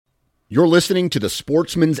You're listening to the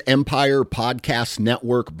Sportsman's Empire Podcast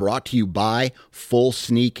Network, brought to you by Full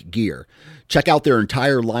Sneak Gear. Check out their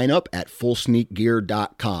entire lineup at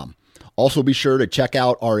fullsneakgear.com. Also be sure to check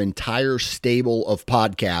out our entire stable of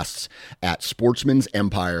podcasts at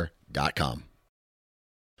sportsmansempire.com.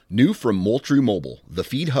 New from Moultrie Mobile, the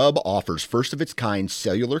Feed Hub offers first-of-its-kind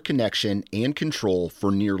cellular connection and control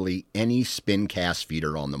for nearly any spin cast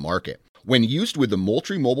feeder on the market. When used with the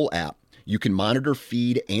Moultrie Mobile app, you can monitor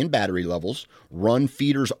feed and battery levels, run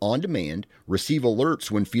feeders on demand, receive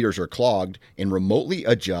alerts when feeders are clogged, and remotely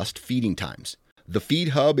adjust feeding times. The Feed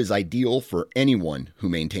Hub is ideal for anyone who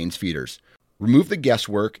maintains feeders. Remove the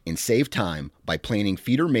guesswork and save time by planning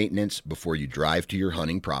feeder maintenance before you drive to your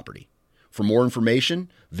hunting property. For more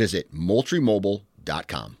information, visit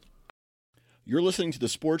MoultrieMobile.com. You're listening to the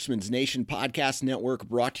Sportsman's Nation Podcast Network,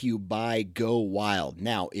 brought to you by Go Wild.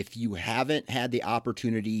 Now, if you haven't had the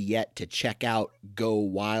opportunity yet to check out Go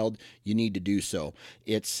Wild, you need to do so.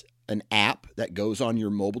 It's an app that goes on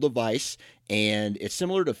your mobile device, and it's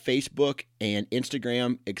similar to Facebook and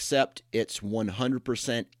Instagram, except it's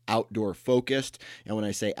 100% outdoor focused. And when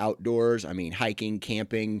I say outdoors, I mean hiking,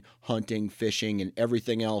 camping, hunting, fishing, and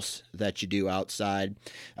everything else that you do outside.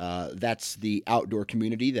 That's the outdoor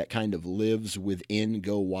community that kind of lives within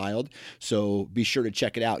Go Wild. So be sure to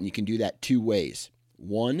check it out, and you can do that two ways.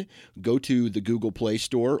 One, go to the Google Play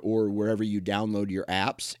Store or wherever you download your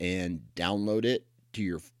apps and download it to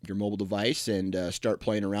your mobile device and start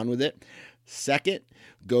playing around with it. Second,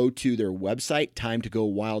 go to their website,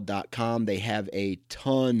 timetogowild.com. They have a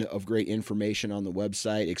ton of great information on the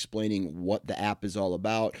website explaining what the app is all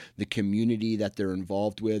about, the community that they're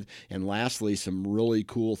involved with, and lastly, some really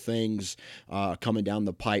cool things coming down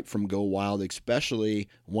the pipe from Go Wild, especially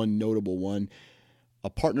one notable one, a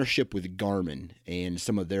partnership with Garmin and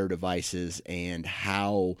some of their devices, and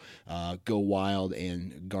how Go Wild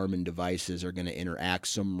and Garmin devices are going to interact.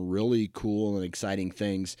 Some really cool and exciting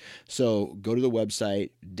things. So go to the website,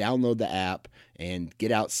 download the app, and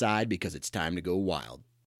get outside because it's time to go wild.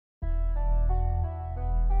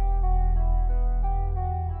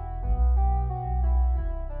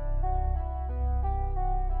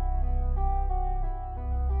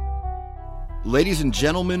 Ladies and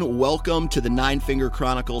gentlemen, welcome to the Nine Finger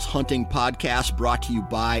Chronicles Hunting Podcast, brought to you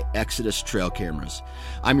by Exodus Trail Cameras.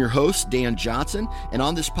 I'm your host, Dan Johnson, and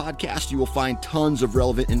on this podcast you will find tons of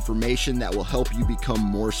relevant information that will help you become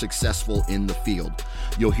more successful in the field.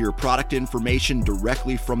 You'll hear product information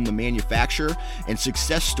directly from the manufacturer and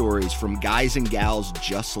success stories from guys and gals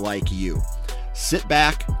just like you. Sit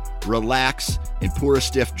back, relax, and pour a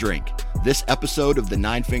stiff drink. This episode of the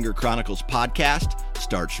Nine Finger Chronicles podcast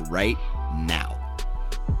starts right now.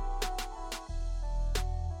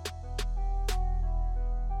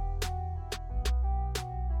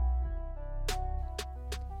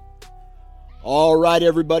 All right,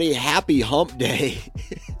 everybody, happy hump day.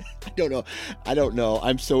 I don't know.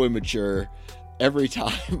 I'm so immature. Every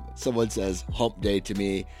time someone says hump day to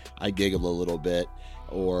me, I giggle a little bit.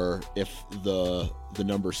 Or if the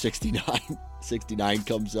number 69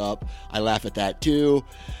 comes up, I laugh at that too.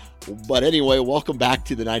 But anyway, welcome back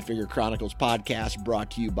to the Nine Finger Chronicles podcast,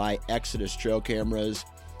 brought to you by Exodus Trail Cameras.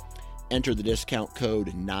 Enter the discount code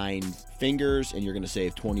 9fingers and you're going to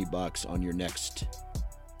save $20 on your next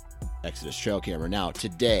Exodus Trail Camera. Now,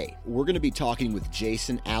 today, we're going to be talking with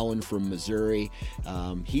Jason Allen from Missouri.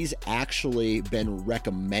 He's actually been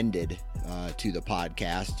recommended to the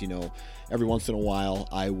podcast. You know, every once in a while,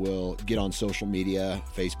 I will get on social media,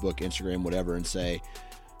 Facebook, Instagram, whatever, and say,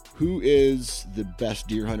 who is the best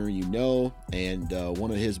deer hunter you know? And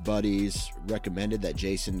one of his buddies recommended that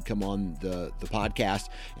Jason come on the podcast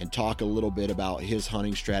and talk a little bit about his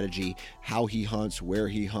hunting strategy, how he hunts, where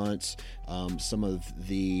he hunts, some of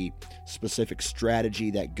the specific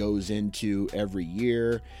strategy that goes into every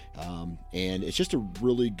year. And it's just a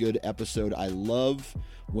really good episode. I love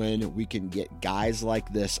when we can get guys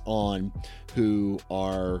like this on who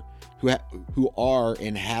are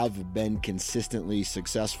and have been consistently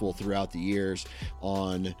successful throughout the years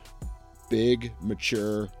on big,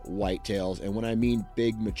 mature whitetails. And when I mean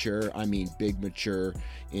big, mature, I mean big, mature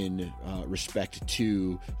in respect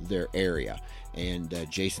to their area. And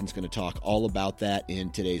Jason's going to talk all about that in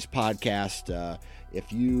today's podcast.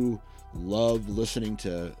 If you love listening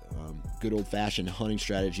to good old-fashioned hunting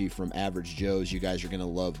strategy from Average Joes, you guys are going to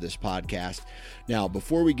love this podcast. Now,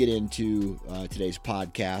 before we get into today's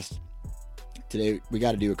podcast, today we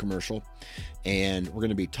got to do a commercial, and we're going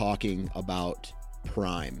to be talking about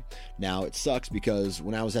Prime. Now, it sucks because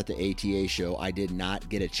when I was at the ATA show, I did not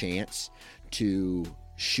get a chance to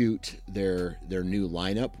shoot their new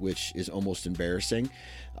lineup, which is almost embarrassing.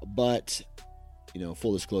 But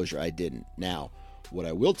full disclosure, I didn't. Now, what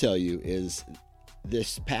I will tell you is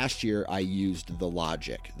this past year I used the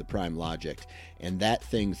Logic, the Prime Logic, and that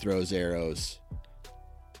thing throws arrows.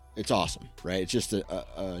 It's awesome, right? It's just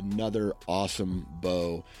another awesome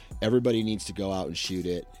bow. Everybody needs to go out and shoot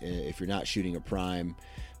it. If you're not shooting a Prime,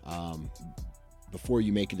 before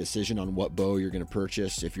you make a decision on what bow you're going to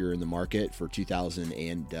purchase, if you're in the market for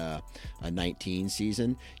 2019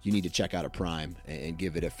 season, you need to check out a Prime and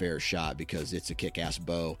give it a fair shot because it's a kick-ass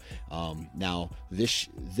bow. Now,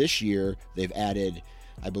 this year, they've added,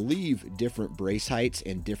 I believe, different brace heights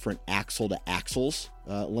and different axle to axles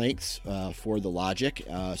lengths for the Logic.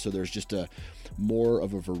 So there's just more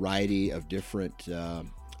of a variety of different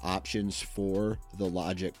options for the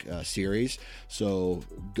Logic series. So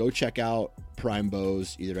go check out Prime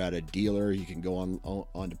bows either at a dealer. You can go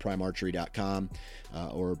on to primearchery.com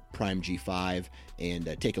or Prime G5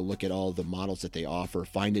 and take a look at all the models that they offer.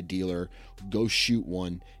 Find a dealer, go shoot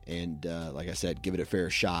one, and like I said, give it a fair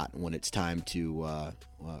shot when it's time to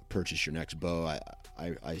purchase your next bow.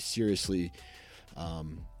 I seriously, I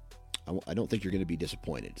don't think you're going to be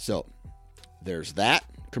disappointed. So there's that.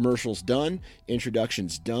 Commercials done.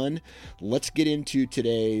 Introductions done. Let's get into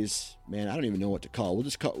today's, man, I don't even know what to call.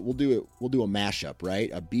 We'll do a mashup, right?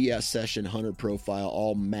 A BS Session Hunter profile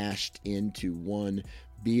all mashed into one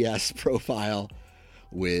BS profile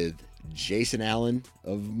with Jason Allen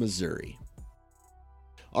of Missouri.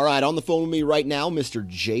 All right, on the phone with me right now, Mr.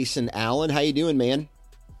 Jason Allen. How you doing, man?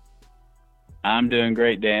 I'm doing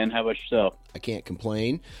great, Dan. How about yourself? I can't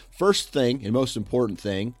complain. First thing and most important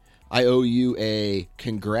thing, I owe you a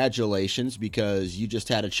congratulations because you just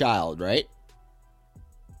had a child, right?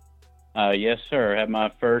 Yes, sir. I had my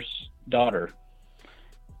first daughter.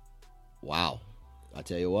 Wow. I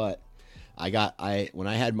tell you what, when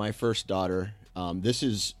I had my first daughter, this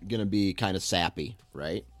is going to be kind of sappy,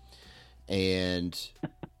 right? And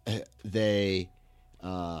they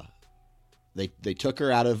took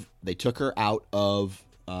her out of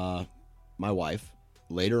my wife,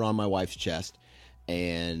 laid her on my wife's chest,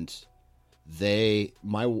 and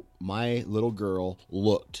my little girl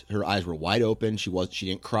looked, her eyes were wide open. She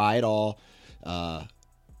didn't cry at all.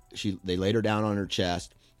 They laid her down on her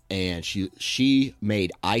chest, and she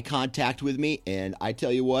made eye contact with me. And I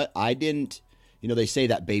tell you what, I didn't, they say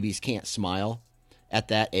that babies can't smile at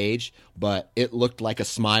that age, but it looked like a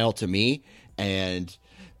smile to me. And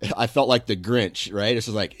I felt like the Grinch, right? It's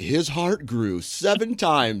just like his heart grew 7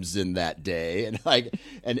 times in that day. And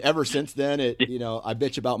ever since then, I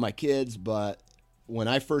bitch about my kids, but when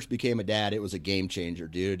I first became a dad, it was a game changer,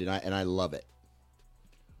 dude. And I love it.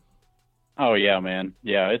 Oh yeah, man.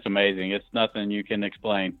 Yeah. It's amazing. It's nothing you can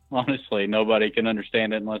explain. Honestly, nobody can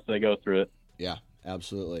understand it unless they go through it. Yeah,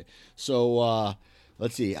 absolutely. So,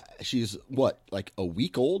 let's see. She's what, like a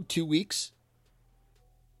week old, 2 weeks?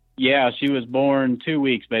 Yeah, she was born 2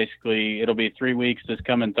 weeks, basically. It'll be 3 weeks this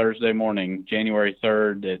coming Thursday morning. January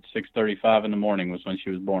 3rd at 6:35 in the morning was when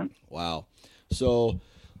she was born. Wow. So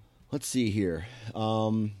let's see here.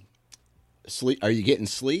 Sleep? Are you getting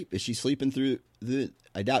sleep? Is she sleeping through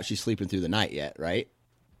I doubt she's sleeping through the night yet, right?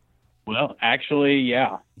 Well, actually,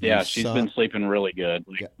 yeah. Yeah, she's been sleeping really good.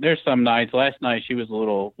 Yeah. There's some nights. Last night she was a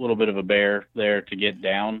little bit of a bear there to get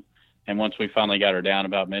down. And once we finally got her down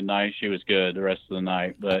about midnight, she was good the rest of the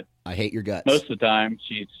night. But I hate your guts. Most of the time,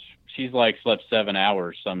 she's like slept 7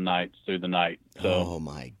 hours some nights through the night. So. Oh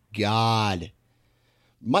my God,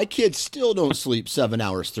 my kids still don't sleep 7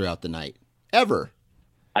 hours throughout the night ever.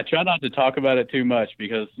 I try not to talk about it too much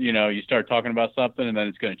because you start talking about something and then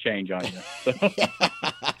it's going to change on you. So.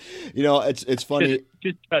 It's funny.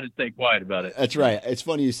 Just try to stay quiet about it. That's right. It's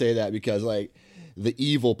funny you say that because like the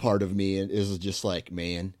evil part of me is just like,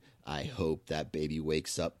 man, I hope that baby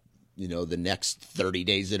wakes up, the next 30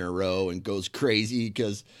 days in a row and goes crazy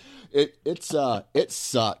because it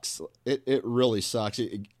sucks. It really sucks.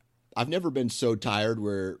 I've never been so tired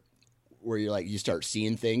where you're like, you start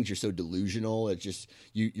seeing things, you're so delusional. It's just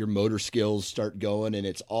your motor skills start going, and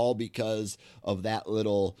it's all because of that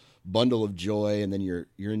little bundle of joy. And then you're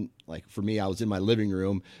in, like, for me, I was in my living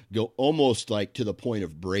room, go almost like to the point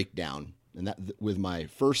of breakdown. And that with my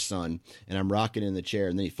first son, and I'm rocking in the chair,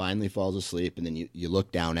 and then he finally falls asleep, and then you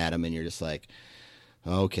look down at him, and you're just like,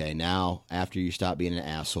 okay, now after you stop being an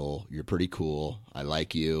asshole, you're pretty cool. I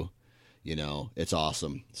like you. It's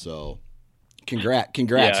awesome. So, congrats,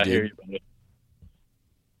 yeah, dude.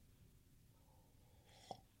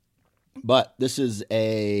 But this is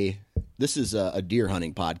a deer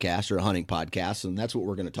hunting podcast or a hunting podcast, and that's what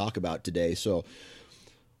we're going to talk about today. So,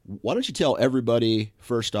 why don't you tell everybody,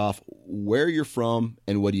 first off, where you're from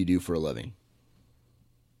and what do you do for a living?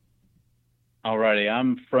 Alrighty,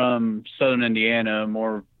 I'm from Southern Indiana,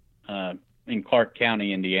 more in Clark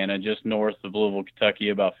County, Indiana, just north of Louisville, Kentucky,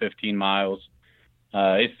 about 15 miles.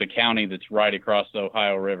 It's the county that's right across the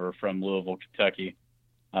Ohio River from Louisville, Kentucky.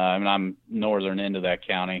 And I'm northern end of that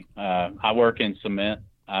county. I work in cement.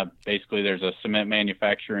 Basically, there's a cement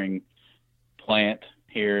manufacturing plant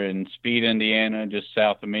here in Speed, Indiana, just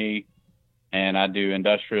south of me, and I do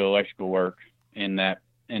industrial electrical work in that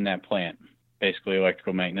plant. Basically,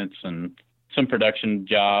 electrical maintenance and some production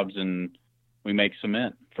jobs, and we make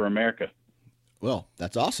cement for America. Well,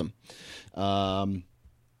 that's awesome. How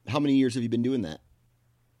many years have you been doing that?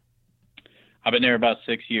 I've been there about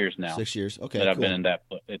 6 years now. 6 years. Okay. That I've cool. been in at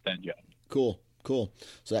that job. Cool.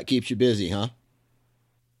 So that keeps you busy, huh?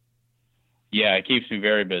 Yeah, it keeps me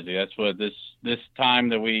very busy. That's what this time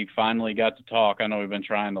that we finally got to talk. I know we've been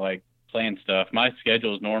trying to like plan stuff. My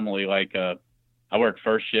schedule is normally like I work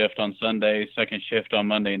first shift on Sunday, second shift on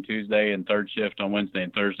Monday and Tuesday, and third shift on Wednesday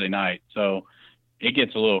and Thursday night. So it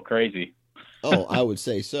gets a little crazy. Oh, I would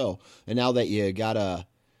say so. And now that you got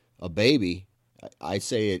a baby, I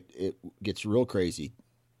say it gets real crazy.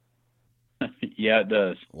 Yeah, it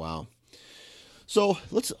does. Wow. So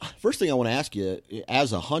first thing I want to ask you,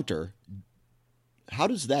 as a hunter, how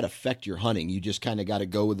does that affect your hunting? You just kind of got to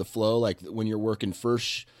go with the flow. Like when you're working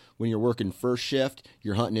first shift,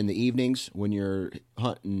 you're hunting in the evenings. When you're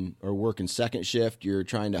hunting or working second shift, you're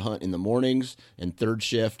trying to hunt in the mornings, and third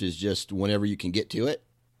shift is just whenever you can get to it.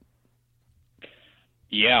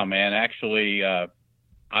 Yeah, man. Actually,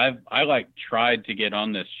 I like tried to get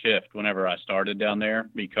on this shift whenever I started down there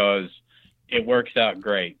because it works out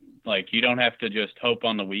great. Like you don't have to just hope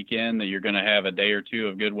on the weekend that you're going to have a day or two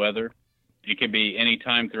of good weather. It could be any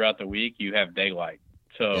time throughout the week you have daylight.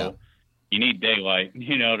 So you need daylight,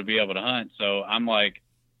 to be able to hunt. So I'm like,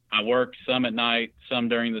 I work some at night, some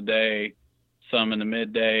during the day, some in the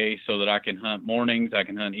midday so that I can hunt mornings, I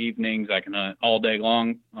can hunt evenings, I can hunt all day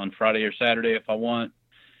long on Friday or Saturday if I want.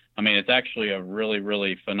 I mean, it's actually a really,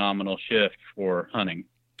 really phenomenal shift for hunting.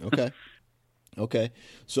 Okay.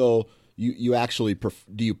 So you actually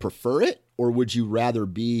do you prefer it, or would you rather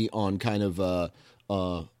be on kind of a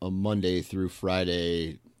Monday through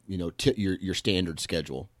Friday, your standard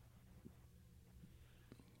schedule?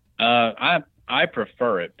 I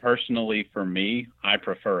prefer it personally. For me, I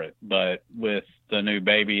prefer it, but with the new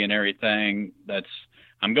baby and everything,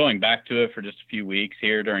 I'm going back to it for just a few weeks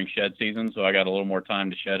here during shed season. So I got a little more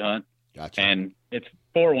time to shed hunt. Gotcha. And it's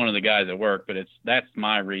for one of the guys at work, but that's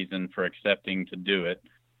my reason for accepting to do it.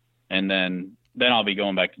 And then I'll be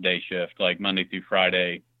going back to day shift, like Monday through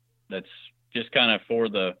Friday. That's just kind of for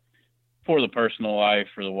the personal life,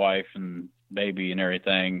 for the wife and baby and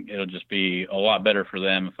everything. It'll just be a lot better for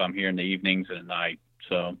them if I'm here in the evenings and at night.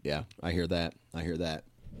 So yeah, I hear that.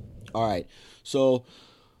 All right. So,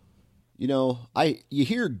 you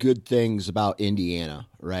hear good things about Indiana,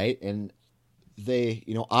 right? And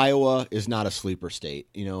Iowa is not a sleeper state.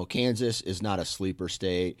 Kansas is not a sleeper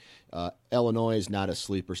state. Illinois is not a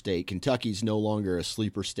sleeper state. Kentucky's no longer a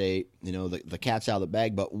sleeper state. The cat's out of the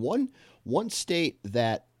bag. But one state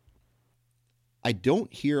that I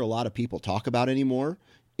don't hear a lot of people talk about anymore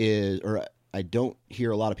I don't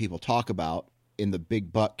hear a lot of people talk about in the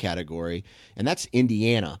big buck category, and that's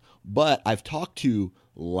Indiana. But I've talked to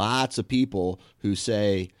lots of people who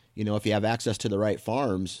say, if you have access to the right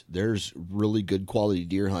farms, there's really good quality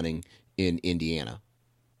deer hunting in Indiana.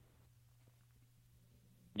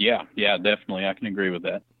 Yeah, definitely. I can agree with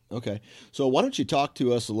that. Okay. So why don't you talk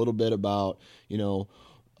to us a little bit about,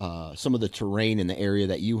 some of the terrain in the area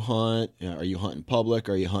that you hunt? Are you hunting public?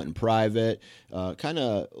 Are you hunting private? Kind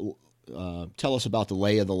of tell us about the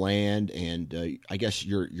lay of the land and I guess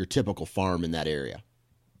your typical farm in that area.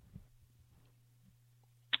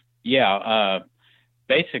 Yeah.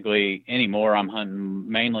 Basically anymore, I'm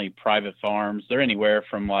hunting mainly private farms. They're anywhere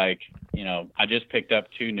from I just picked up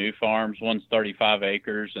 2 new farms. One's 35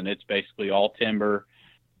 acres and it's basically all timber,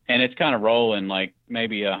 and it's kind of rolling like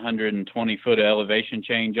maybe 120 foot of elevation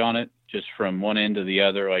change on it, just from one end to the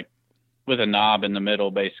other, like with a knob in the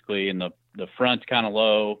middle, basically. And the front's kind of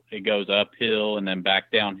low. It goes uphill and then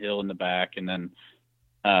back downhill in the back. And then,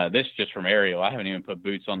 this just from aerial. I haven't even put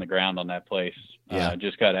boots on the ground on that place. Yeah.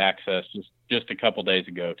 Just got access just a couple days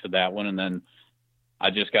ago to that one. And then I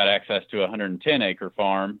just got access to a 110 acre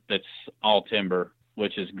farm that's all timber,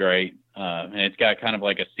 which is great. And it's got kind of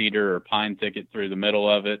like a cedar or pine thicket through the middle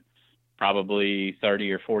of it, probably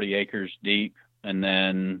 30 or 40 acres deep. And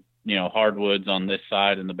then, hardwoods on this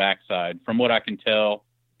side and the back side. From what I can tell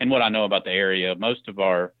and what I know about the area, most of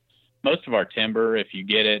our timber, if you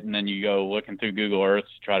get it and then you go looking through Google Earth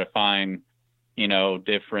to try to find,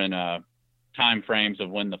 different time frames of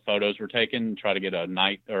when the photos were taken, try to get a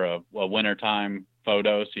night or a wintertime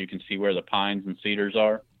photo so you can see where the pines and cedars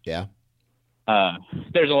are. Yeah.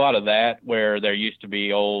 There's a lot of that where there used to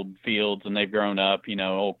be old fields and they've grown up,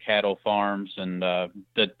 old cattle farms, and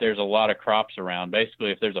that there's a lot of crops around.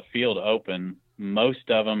 Basically, if there's a field open, most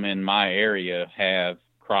of them in my area have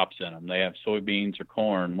crops in them. They have soybeans or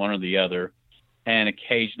corn, one or the other, and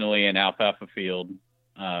occasionally an alfalfa field.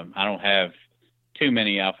 I don't have too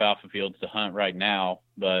many alfalfa fields to hunt right now,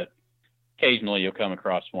 but occasionally you'll come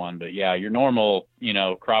across one. But yeah, your normal,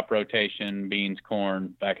 crop rotation, beans,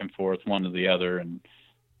 corn, back and forth, one to the other. And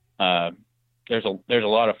there's a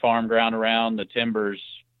lot of farm ground around. The timber's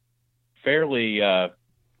fairly,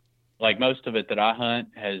 like most of it that I hunt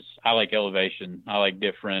I like elevation. I like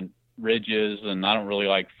different ridges, and I don't really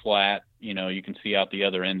like flat. You can see out the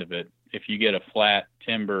other end of it. If you get a flat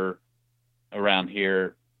timber around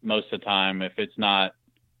here, most of the time, if it's not,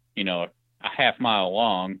 a half mile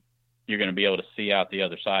long, you're going to be able to see out the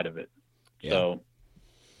other side of it. Yeah. So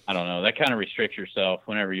I don't know, that kind of restricts yourself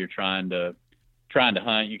whenever you're trying to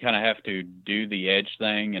hunt. You kind of have to do the edge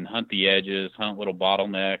thing and hunt the edges, hunt little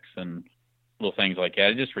bottlenecks and little things like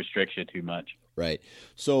that. It just restricts you too much. Right.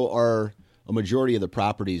 So are a majority of the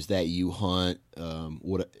properties that you hunt,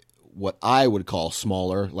 what I would call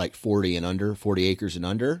smaller, like 40 acres and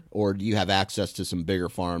under, or do you have access to some bigger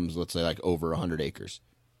farms, let's say like over 100 acres?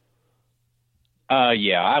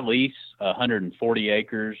 Yeah, I lease 140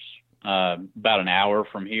 acres, about an hour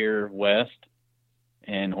from here west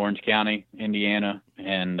in Orange County, Indiana.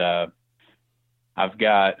 And I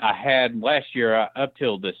had last year, up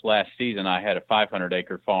till this last season, I had a 500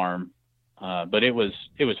 acre farm, but it was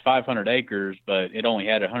 500 acres, but it only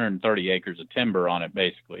had 130 acres of timber on it,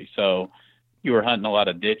 basically. So you were hunting a lot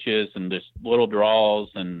of ditches and just little draws,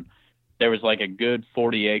 and there was like a good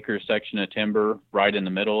 40 acre section of timber right in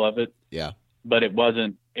the middle of it. Yeah. But it was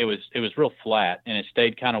real flat, and it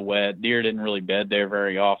stayed kind of wet. Deer didn't really bed there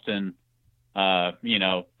very often.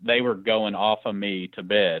 They were going off of me to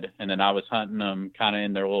bed, and then I was hunting them kind of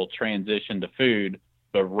in their little transition to food,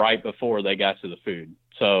 but right before they got to the food.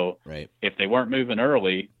 So right. If they weren't moving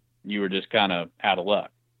early, you were just kind of out of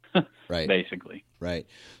luck, right? Basically. Right.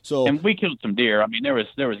 So, and we killed some deer. I mean, there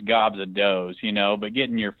was gobs of does, but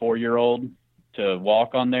getting your 4-year-old to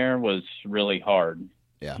walk on there was really hard.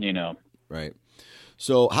 Yeah. Right.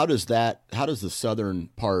 So how does the southern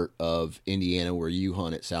part of Indiana where you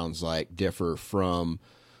hunt, it sounds like, differ from,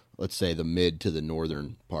 let's say, the mid to the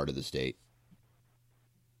northern part of the state?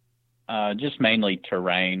 Just mainly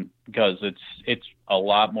terrain, because it's a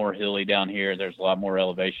lot more hilly down here. There's a lot more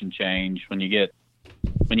elevation change. When you get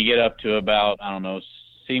up to about, I don't know,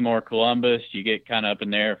 Seymour, Columbus, you get kind of up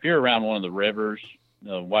in there. If you're around one of the rivers,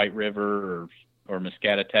 the White River or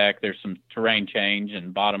Muscatattack, there's some terrain change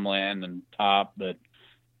and bottomland and top, but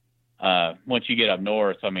once you get up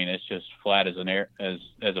north, I mean, it's just flat as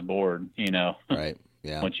a board, Right.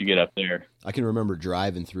 Yeah. Once you get up there, I can remember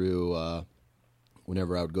driving through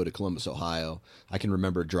whenever I would go to Columbus, Ohio. I can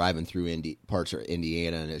remember driving through parts of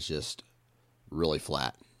Indiana, and it's just really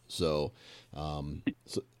flat. So,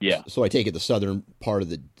 yeah. So I take it the southern part of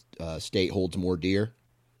the state holds more deer.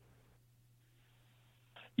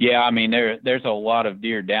 Yeah, I mean, there's a lot of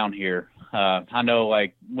deer down here. I know,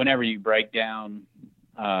 like, whenever you break down,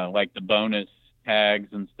 like the bonus tags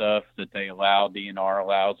and stuff that they allow, DNR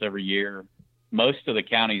allows every year, most of the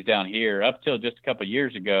counties down here, up till just a couple of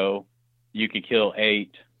years ago, you could kill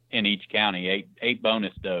 8 in each county, eight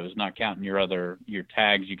bonus does, not counting your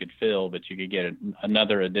tags you could fill, but you could get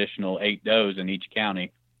another additional 8 does in each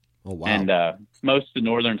county. Oh, wow. And most of the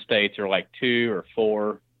northern states are like 2 or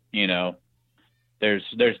 4,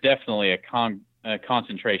 There's definitely a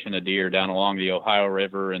concentration of deer down along the Ohio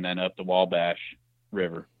River and then up the Wabash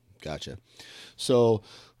River. Gotcha. So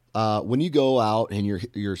when you go out and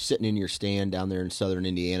you're sitting in your stand down there in southern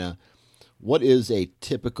Indiana, what is a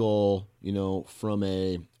typical, from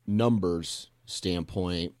a numbers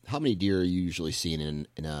standpoint, how many deer are you usually seeing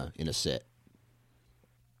in a sit?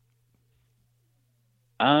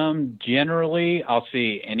 Generally, I'll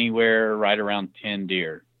see anywhere right around 10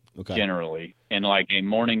 deer. Okay. Generally, in like a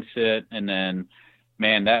morning sit, and then,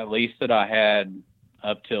 man, that lease that I had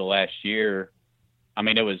up till last year, I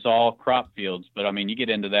mean, it was all crop fields, but I mean, you get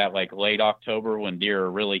into that like late October when deer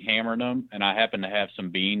are really hammering them, and I happen to have some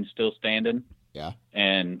beans still standing. Yeah.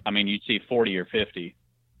 And I mean, you'd see 40 or 50,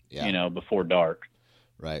 before dark.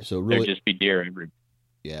 Right. So really, there'd just be deer everywhere.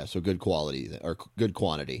 Yeah. So good quality or good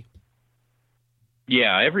quantity.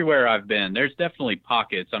 Yeah. Everywhere I've been, there's definitely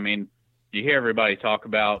pockets. I mean, you hear everybody talk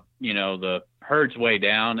about, the herd's way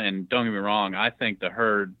down, and don't get me wrong, I think the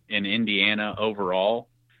herd in Indiana overall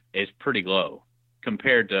is pretty low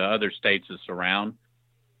compared to other states that surround.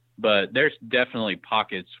 But there's definitely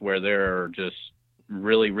pockets where there are just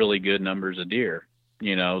really, really good numbers of deer.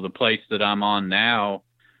 You know, the place that I'm on now,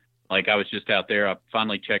 like I was just out there, I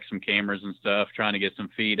finally checked some cameras and stuff, trying to get some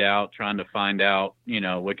feed out, trying to find out, you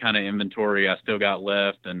know, what kind of inventory I still got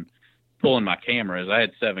left, and pulling my cameras. I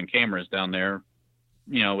had 7 cameras down there.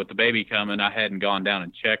 You know, with the baby coming, I hadn't gone down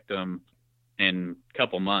and checked them in a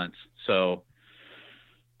couple months. So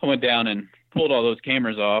I went down and pulled all those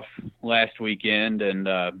cameras off last weekend.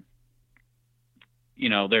 And, you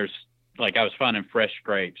know, there's, like, I was finding fresh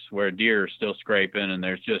scrapes where deer are still scraping, and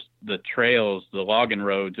there's just the trails, the logging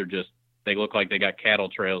roads are just, they look like they got cattle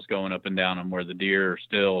trails going up and down them where the deer are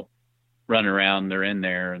still running around. They're in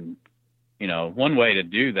there. And, you know, one way to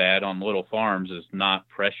do that on little farms is not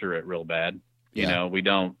pressure it real bad. You know, I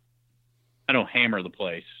don't hammer the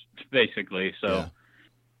place basically. So,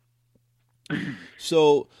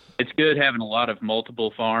 so it's good having a lot of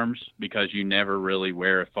multiple farms because you never really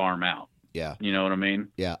wear a farm out. Yeah. You know what I mean?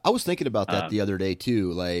 Yeah. I was thinking about that the other day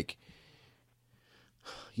too. Like,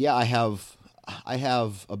 yeah, I have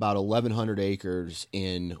about 1,100 acres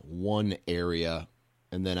in one area,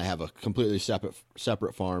 and then I have a completely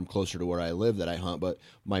separate farm closer to where I live that I hunt. But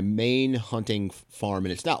my main hunting farm,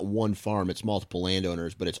 and it's not one farm, it's multiple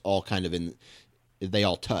landowners, but it's all kind of they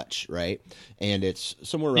all touch, right? And it's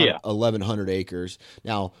somewhere around 1,100 acres.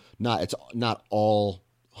 Now, it's not all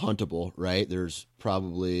huntable, right? There's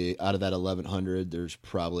probably, out of that 1,100, there's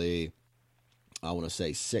probably, I want to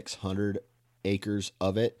say 600 acres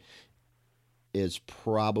of it is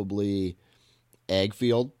probably ag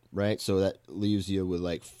field, right? So that leaves you with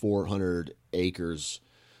like 400 acres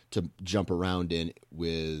to jump around in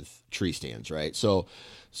with tree stands, right? So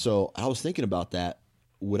I was thinking about that.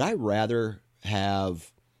 Would I rather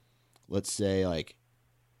have, let's say, like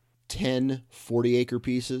 10 40-acre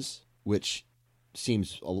pieces, which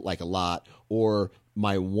seems like a lot, or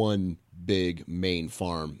my one big main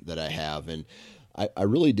farm that I have? And I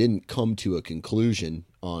really didn't come to a conclusion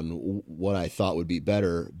on what I thought would be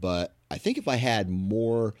better, but I think if I had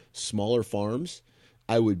more smaller farms,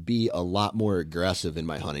 I would be a lot more aggressive in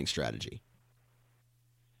my hunting strategy.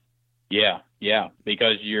 Yeah,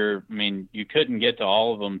 because you couldn't get to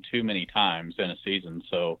all of them too many times in a season,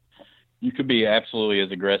 so you could be absolutely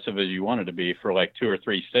as aggressive as you wanted to be for like 2 or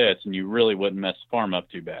 3 sets, and you really wouldn't mess the farm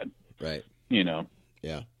up too bad. Right. You know?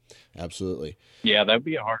 Yeah, absolutely. Yeah, that'd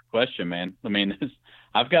be a hard question, man. I mean,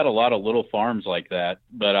 I've got a lot of little farms like that,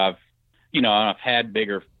 but I've had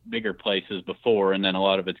bigger places before, and then a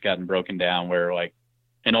lot of it's gotten broken down where, like,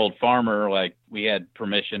 an old farmer, like, we had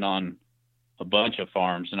permission on a bunch of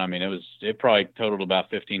farms, and I mean, it probably totaled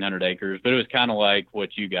about 1,500 acres, but it was kind of like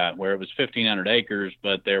what you got, where it was 1,500 acres,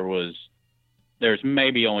 but there's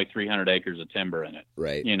maybe only 300 acres of timber in it.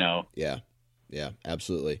 Right. You know? Yeah,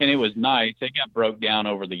 absolutely. And it was nice. It got broke down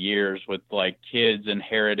over the years with like kids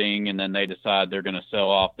inheriting, and then they decide they're going to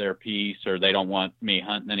sell off their piece, or they don't want me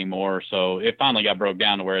hunting anymore. So it finally got broke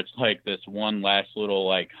down to where it's like this one last little,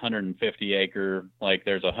 like 150 acre, like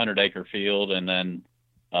there's a 100-acre field and then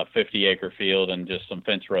a 50-acre field and just some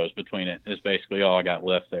fence rows between it is basically all I got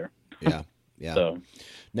left there. Yeah. So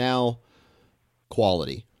now,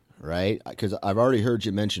 quality, right? Because I've already heard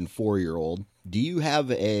you mention 4-year-old. Do you have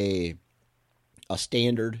a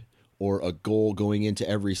standard or a goal going into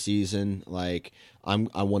every season? Like, I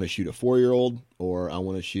want to shoot a 4-year-old, or I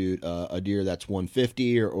want to shoot a deer that's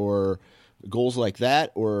 150, or goals like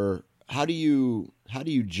that? Or how do you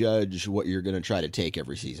judge what you're going to try to take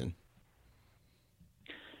every season?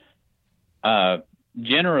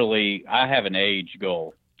 Generally, I have an age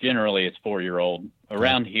goal. Generally, it's 4-year-old.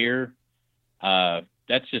 Around here,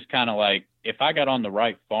 that's just kind of like, if I got on the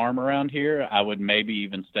right farm around here, I would maybe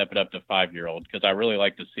even step it up to 5-year-old, because I really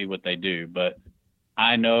like to see what they do. But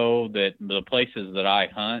I know that the places that I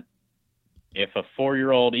hunt, if a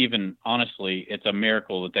 4-year-old, even honestly, it's a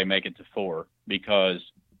miracle that they make it to 4, because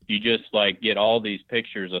you just like get all these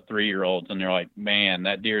pictures of 3-year-olds and they're like, man,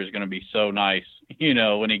 that deer is going to be so nice, you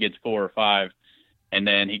know, when he gets 4 or 5, and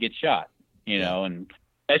then he gets shot, you know, and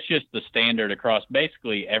that's just the standard across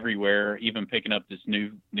basically everywhere. Even picking up this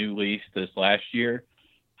new lease this last year,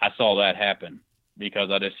 I saw that happen,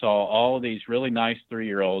 because I just saw all of these really nice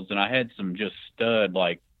 3-year-olds, and I had some just stud,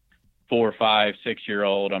 like 4, 5,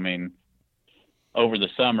 6-year-old. I mean, over the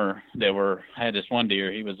summer, I had this one deer,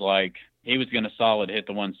 he was going to solid hit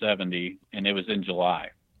the 170, and it was in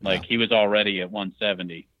July. Like, he was already at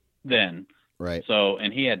 170 then. Right. So,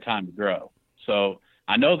 and he had time to grow. So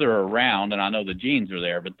I know they're around, and I know the genes are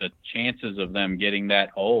there, but the chances of them getting that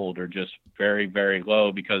old are just very, very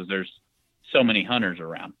low, because there's so many hunters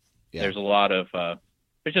around. Yeah. There's a lot of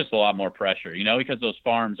there's just a lot more pressure, because those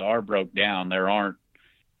farms are broke down.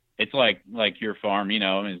 It's like your farm, I mean,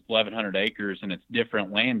 it's 1,100 acres and it's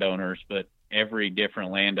different landowners, but every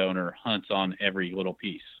different landowner hunts on every little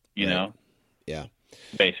piece, you know? Yeah.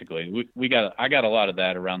 Basically, I got a lot of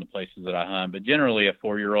that around the places that I hunt, but generally a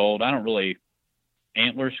 4-year-old,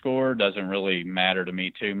 antler score doesn't really matter to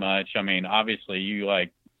me too much. I mean, obviously you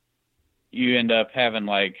end up having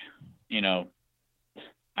I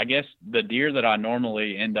guess the deer that I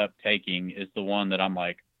normally end up taking is the one that I'm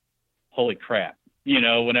like, holy crap,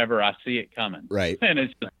 whenever I see it coming. Right. And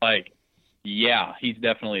it's just like, yeah, he's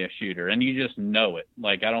definitely a shooter. And you just know it.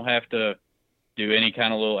 Like, I don't have to do any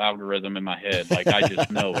kind of little algorithm in my head. Like, I just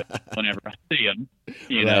know it whenever I see him,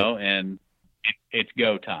 you know, and it's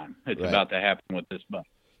go time. It's about to happen with this buck.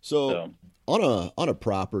 So on a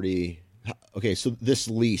property, okay, so this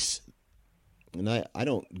lease, and I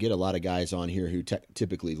don't get a lot of guys on here who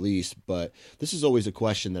typically lease, but this is always a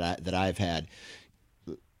question that I've had.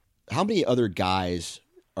 How many other guys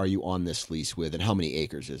are you on this lease with, and how many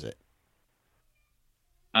acres is it?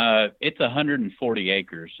 It's 140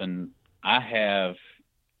 acres, and I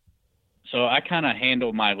kind of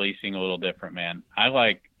handle my leasing a little different, man.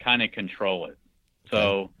 I kind of control it.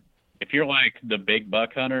 So if you're like the big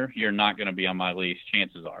buck hunter, you're not going to be on my lease,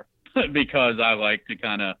 chances are, because I like to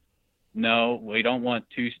kind of, no, we don't want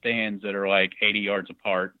two stands that are like 80 yards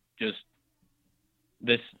apart. Just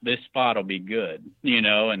this spot will be good, and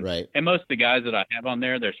and most of the guys that I have on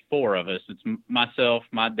there, there's 4 of us. It's myself,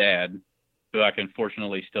 my dad, who I can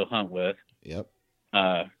fortunately still hunt with. Yep.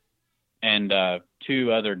 And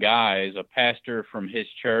 2 other guys, a pastor from his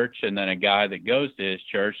church, and then a guy that goes to his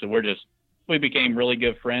church. So we became really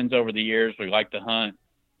good friends over the years. We like to hunt.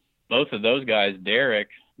 Both of those guys, Derek,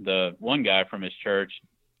 the one guy from his church,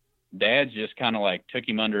 Dad just kind of took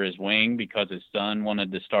him under his wing because his son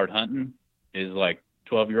wanted to start hunting, his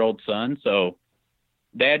 12-year-old son. So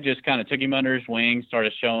Dad just kind of took him under his wing,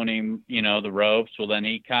 started showing him, the ropes. Well, then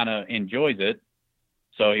he kind of enjoys it.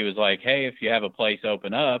 So he was like, hey, if you have a place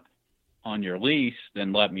open up on your lease,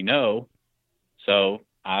 then let me know. So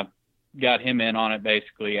I got him in on it,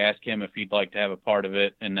 basically asked him if he'd like to have a part of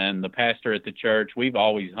it. And then the pastor at the church, we've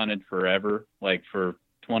always hunted forever, for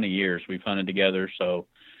 20 years we've hunted together. So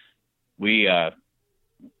we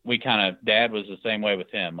kind of, Dad was the same way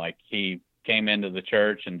with him. He came into the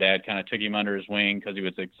church and Dad kind of took him under his wing because he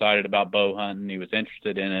was excited about bow hunting. He was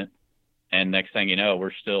interested in it. And next thing you know,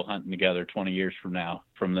 we're still hunting together 20 years from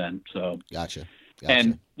then. So Gotcha.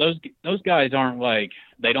 And those guys aren't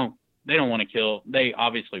they don't want to kill. They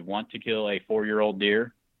obviously want to kill a 4-year-old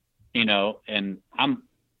deer, and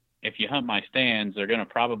if you hunt my stands, they're going to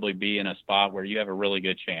probably be in a spot where you have a really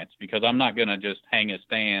good chance, because I'm not going to just hang a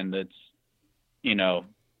stand that's, to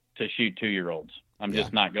shoot 2-year-olds. I'm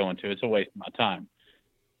just not going to. It's a waste of my time.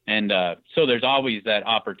 And so there's always that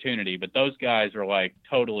opportunity, but those guys are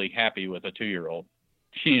totally happy with a 2-year-old,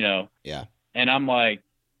 Yeah. And I'm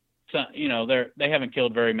so, they haven't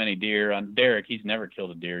killed very many deer. On Derek, he's never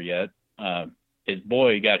killed a deer yet. His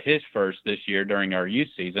boy got his first this year during our youth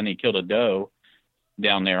season. He killed a doe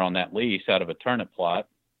down there on that lease out of a turnip plot.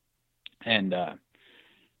 And,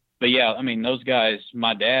 but yeah, I mean, those guys,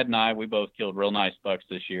 my dad and I, we both killed real nice bucks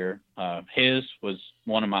this year. His was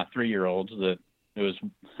one of my 3-year-olds that it was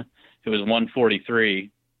 143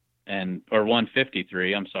 or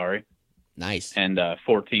 153. I'm sorry. Nice. And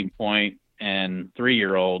 14 point and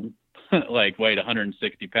 3-year-old, weighed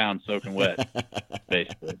 160 pounds soaking wet,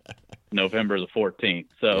 basically, November the 14th.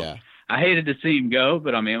 So I hated to see him go,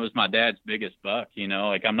 but I mean, it was my dad's biggest buck,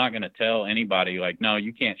 I'm not going to tell anybody no,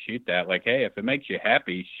 you can't shoot that. Hey, if it makes you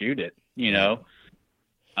happy, shoot it, and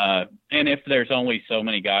if there's only so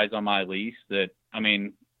many guys on my lease that, I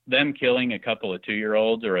mean, them killing a couple of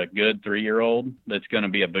 2-year-olds or a good 3-year-old that's going to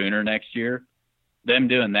be a booner next year, them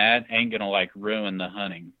doing that ain't going to ruin the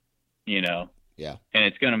hunting, Yeah. And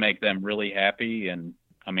it's going to make them really happy. And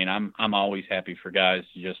I mean, I'm always happy for guys.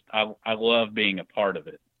 I love being a part of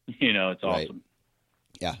it. It's awesome.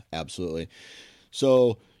 Yeah, absolutely.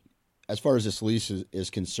 So as far as this lease is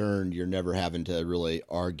concerned, you're never having to really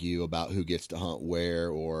argue about who gets to hunt where,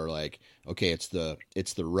 or okay, it's the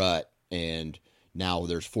rut, and now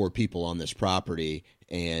there's 4 people on this property,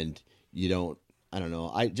 and I don't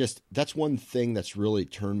know. That's one thing that's really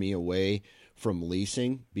turned me away from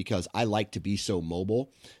leasing, because I like to be so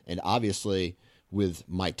mobile, and obviously with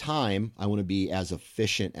my time, I want to be as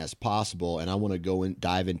efficient as possible, and I want to go and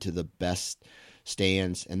dive into the best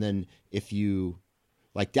stands. And then if you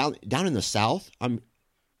down in the South,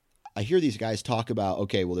 I hear these guys talk about,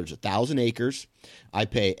 okay, well, there's 1,000 acres. I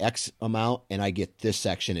pay X amount and I get this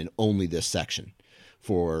section and only this section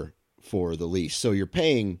for for the lease. So you're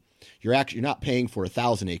not paying for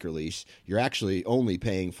 1,000-acre lease. You're actually only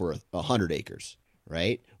paying for 100 acres,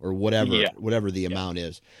 right? Or whatever the amount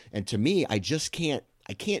is. And to me, I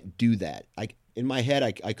can't do that. In my head,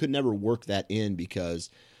 I could never work that in because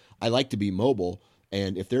I like to be mobile.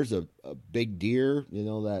 And if there's a big deer,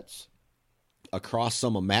 that's across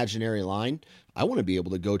some imaginary line, I want to be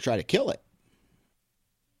able to go try to kill it.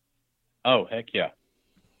 Oh, heck yeah.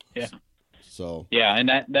 Yeah. So. Yeah. And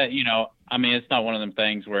that, I mean, it's not one of them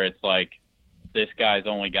things where it's like, this guy's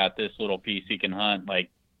only got this little piece he can hunt. Like,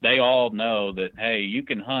 they all know that, hey, you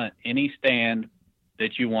can hunt any stand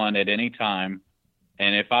that you want at any time.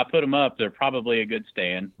 And if I put them up, they're probably a good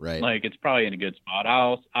stand. Right. Like, it's probably in a good spot.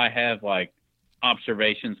 I have like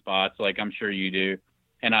observation spots, like I'm sure you do.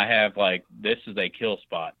 And I have like, this is a kill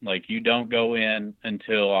spot. Like, you don't go in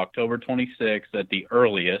until October 26th at the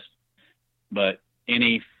earliest, but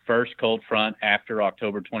any first cold front after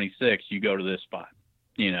October 26th, you go to this spot,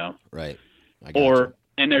 Right.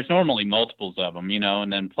 And there's normally multiples of them,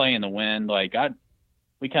 and then play in the wind. Like,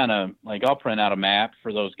 we kind of like, I'll print out a map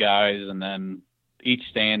for those guys, and then each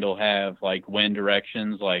stand will have like wind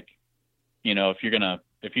directions. Like, if you're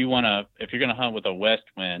gonna hunt with a west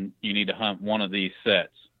wind, you need to hunt one of these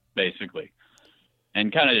sets basically,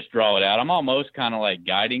 and kind of just draw it out. I'm almost kind of like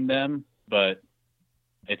guiding them, but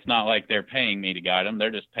it's not like they're paying me to guide them.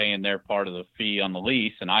 They're just paying their part of the fee on the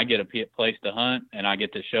lease, and I get a place to hunt, and I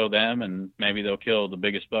get to show them, and maybe they'll kill the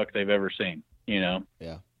biggest buck they've ever seen, Yeah.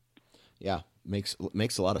 Yeah. Makes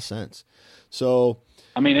a lot of sense. So,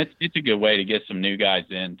 I mean, it's a good way to get some new guys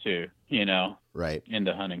in too, right.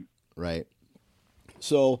 into hunting. Right.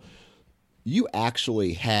 So you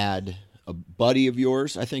actually had a buddy of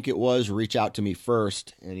yours, I think it was, reach out to me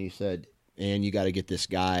first, and he said, "And you got to get this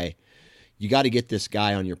guy. You got to get this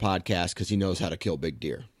guy on your podcast because he knows how to kill big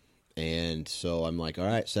deer." And so I'm like, all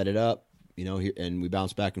right, set it up, and we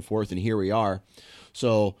bounce back and forth, and here we are.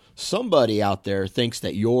 So somebody out there thinks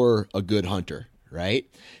that you're a good hunter, right?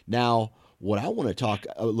 Now, what I want to talk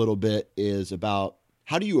a little bit is about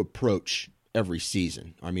how do you approach every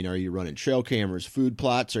season? I mean, are you running trail cameras, food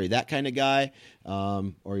plots? Are you that kind of guy?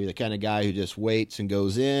 Or are you the kind of guy who just waits and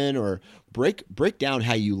goes in? Or break down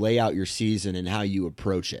how you lay out your season and how you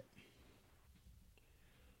approach it.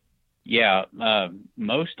 Yeah,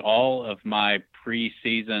 most all of my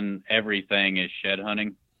preseason everything is shed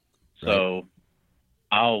hunting. So right.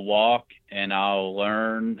 I'll walk and I'll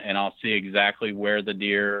learn and I'll see exactly where the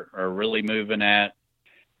deer are really moving at.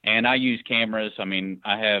 And I use cameras. I mean,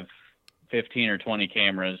 I have 15 or 20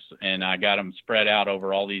 cameras, and I got them spread out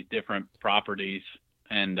over all these different properties.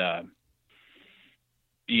 And,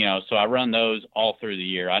 so I run those all through the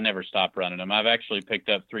year. I never stop running them. I've actually picked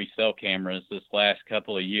up 3 cell cameras this last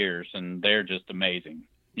couple of years, and they're just amazing.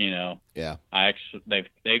 Yeah.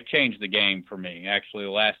 They've changed the game for me. Actually,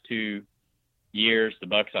 the last 2 years, the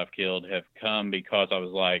bucks I've killed have come because I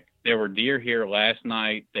was like, there were deer here last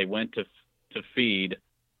night. They went to feed.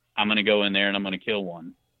 I'm going to go in there and I'm going to kill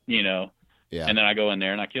one, Yeah. And then I go in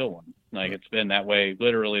there and I kill one. Like, it's been that way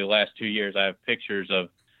literally the last 2 years. I have pictures of,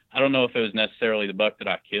 I don't know if it was necessarily the buck that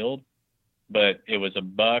I killed, but it was a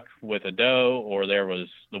buck with a doe, or there was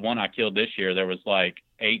the one I killed this year. There was like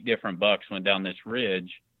 8 different bucks went down this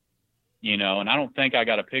ridge, and I don't think I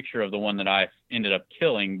got a picture of the one that I ended up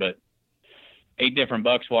killing, but 8 different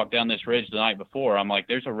bucks walked down this ridge the night before. I'm like,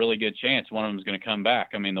 there's a really good chance one of them is going to come back.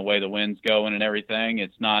 I mean, the way the wind's going and everything,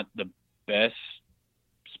 it's not the best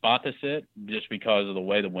spot to sit just because of the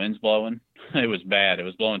way the wind's blowing. It was bad. It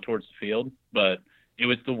was blowing towards the field, but it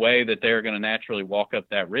was the way that they're going to naturally walk up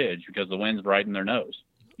that ridge because the wind's right in their nose,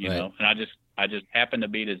 you know, and I just happened to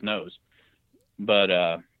beat his nose.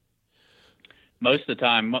 But most of the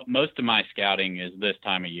time, most of my scouting is this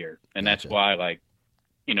time of year. And that's why, like,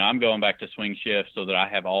 I'm going back to swing shift so that I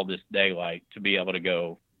have all this daylight to be able to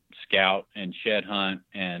go scout and shed hunt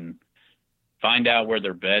and find out where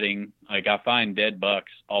they're bedding. Like, I find dead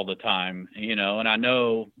bucks all the time, and I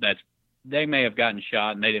know that they may have gotten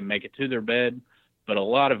shot and they didn't make it to their bed, but a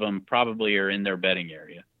lot of them probably are in their bedding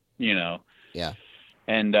area, Yeah.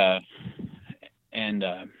 And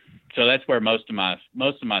so that's where most of my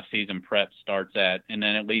season prep starts at. And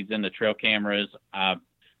then it leads into trail cameras. I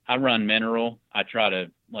run mineral. I try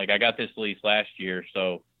to, I got this lease last year,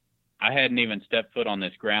 so I hadn't even stepped foot on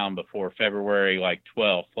this ground before February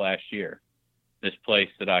 12th last year. This place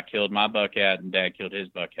that I killed my buck at, and Dad killed his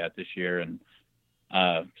buck at this year. And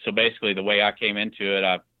so basically the way I came into it,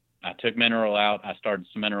 I took mineral out. I started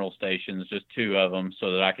some mineral stations, just 2 of them,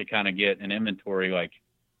 so that I could kind of get an inventory,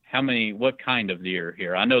 what kind of deer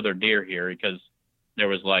here. I know they're deer here because there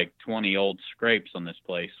was like 20 old scrapes on this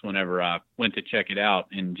place whenever I went to check it out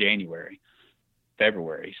in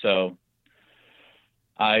February. So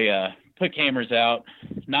I put cameras out,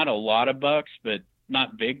 not a lot of bucks, but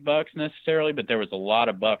not big bucks necessarily, but there was a lot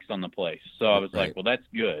of bucks on the place. So I was like, well, that's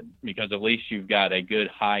good, because at least you've got a good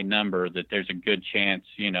high number that there's a good chance,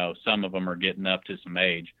 some of them are getting up to some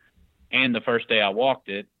age. And the first day I walked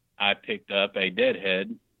it, I picked up a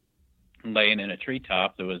deadhead laying in a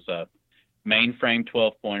treetop. There was a mainframe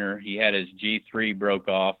 12-pointer. He had his G3 broke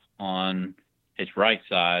off on his right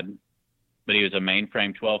side, but he was a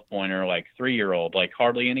mainframe 12-pointer, like 3-year-old, like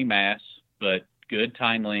hardly any mass, but good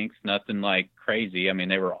tine lengths, nothing like crazy. I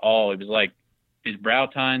mean, it was like his brow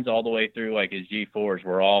tines all the way through, like his G4s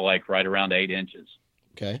were all like right around 8 inches.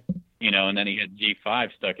 Okay. And then he had G5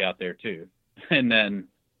 stuck out there too. And then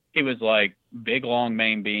it was like big, long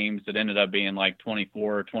main beams that ended up being like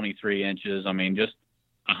 24 or 23 inches. I mean, just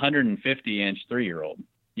 150-inch 3-year-old,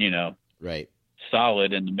 Right.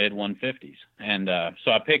 solid in the mid 150s. And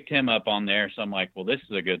so I picked him up on there. So I'm like, well, this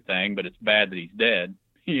is a good thing, but it's bad that he's dead.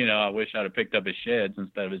 I wish I'd have picked up his sheds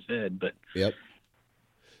instead of his head, but yep.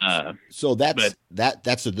 So that's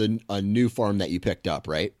a new farm that you picked up,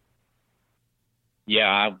 right?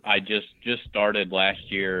 Yeah, I just started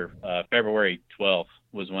last year. February 12th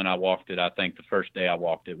was when I walked it. I think the first day I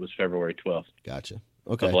walked it was February 12th. Gotcha.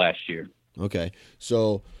 Okay. Of last year. Okay.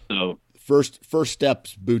 So first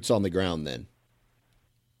steps, boots on the ground then.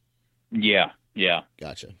 Yeah.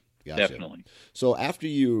 Gotcha. Definitely. So after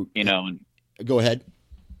you, and go ahead.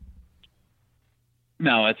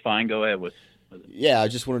 No, that's fine. Go ahead with it. Yeah, I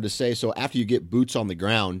just wanted to say, so after you get boots on the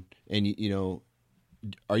ground and,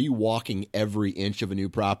 are you walking every inch of a new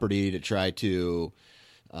property to try to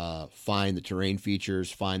find the terrain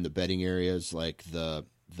features, find the bedding areas, like the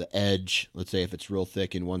edge, let's say if it's real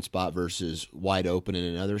thick in one spot versus wide open in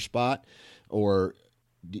another spot? Or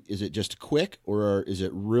is it just quick, or is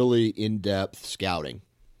it really in-depth scouting?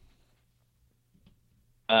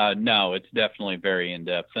 No, it's definitely very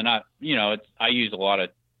in-depth. And I use a lot of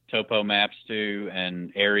topo maps too,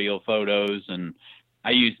 and aerial photos, and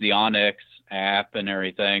I use the onX app and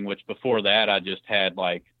everything, which before that I just had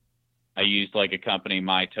I used a company,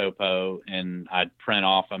 MyTopo, and I'd print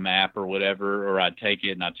off a map or whatever, or I'd take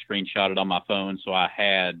it and I'd screenshot it on my phone. So I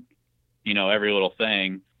had, every little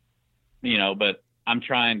thing, but I'm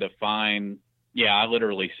trying to find, I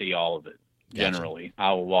literally see all of it. Generally,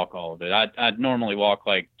 I will walk all of it. I'd normally walk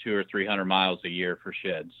like 200 or 300 miles a year for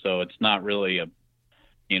sheds. So it's not really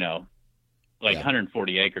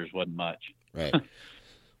 140 acres wasn't much. Right.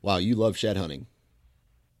 Wow. You love shed hunting.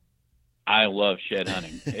 I love shed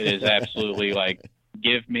hunting. It is absolutely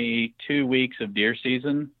give me 2 weeks of deer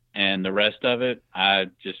season and the rest of it, I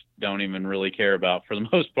just don't even really care about for the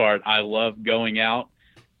most part. I love going out,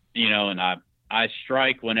 and I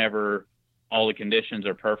strike whenever all the conditions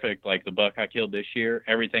are perfect. Like the buck I killed this year,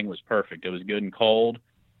 everything was perfect. It was good and cold.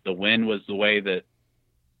 The wind was the way that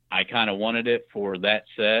I kind of wanted it for that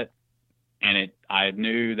set. And I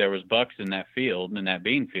knew there was bucks in that field, in that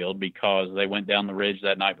bean field, because they went down the ridge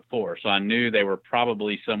that night before. So I knew they were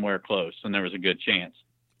probably somewhere close, and there was a good chance.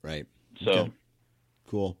 Right. So okay.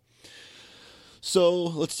 Cool. So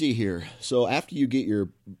let's see here. So after you get your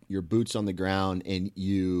boots on the ground and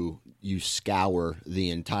you scour the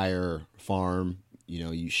entire farm,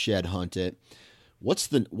 you shed hunt it. What's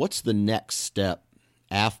the next step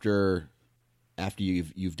after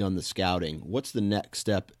you've done the scouting? What's the next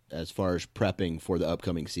step as far as prepping for the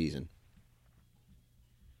upcoming season?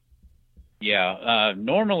 Yeah,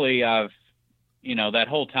 normally I've that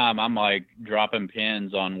whole time I'm dropping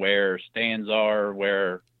pins on where stands are,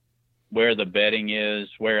 where the bedding is,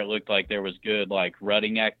 where it looked like there was good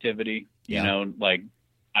rutting activity. I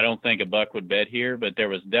don't think a buck would bed here, but there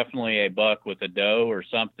was definitely a buck with a doe or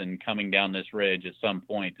something coming down this ridge at some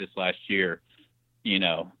point this last year.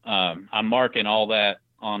 I'm marking all that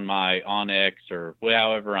on my onX or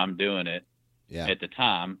however I'm doing it at the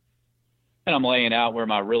time. And I'm laying out where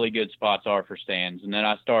my really good spots are for stands. And then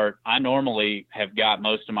I normally have got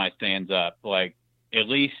most of my stands up, at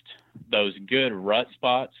least those good rut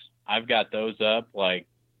spots. I've got those up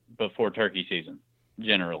before turkey season.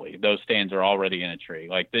 Generally, those stands are already in a tree.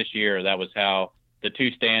 This year, that was how the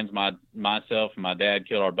 2 stands myself and my dad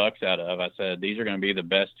killed our bucks out of. I said, these are going to be the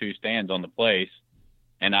best 2 stands on the place.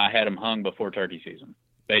 And I had them hung before turkey season,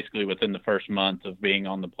 basically within the first month of being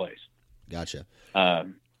on the place. Gotcha.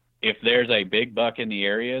 If there's a big buck in the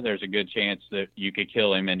area, there's a good chance that you could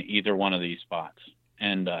kill him in either one of these spots.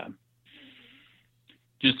 And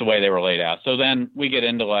just the way they were laid out. So then we get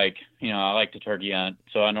into I like to turkey hunt.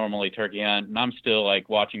 So I normally turkey hunt, and I'm still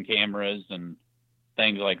watching cameras and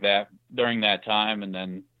things like that during that time. And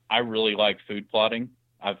then I really like food plotting.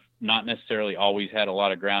 I've not necessarily always had a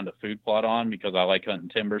lot of ground to food plot on because I like hunting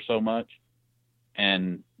timber so much.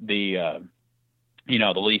 And the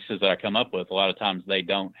leases that I come up with, a lot of times they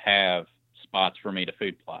don't have spots for me to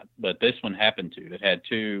food plot. But this one happened to. It had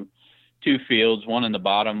two fields, one in the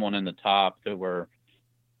bottom, one in the top, that were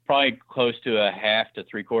probably close to a half to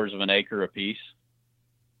 3/4 of an acre apiece,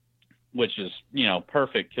 which is,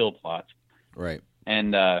 perfect kill plots. Right.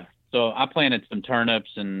 And so I planted some turnips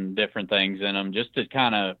and different things in them just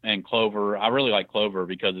to and clover. I really like clover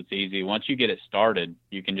because it's easy. Once you get it started,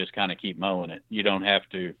 you can just kind of keep mowing it. You don't have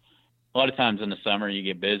to. A lot of times in the summer you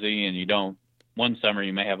get busy and you don't. One summer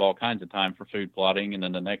you may have all kinds of time for food plotting, and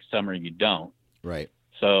then the next summer you don't. Right.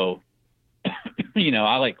 So,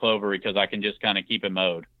 I like clover because I can just kind of keep it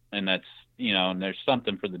mowed, and that's, and there's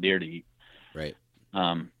something for the deer to eat. Right.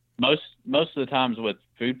 Most of the times with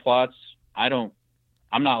food plots,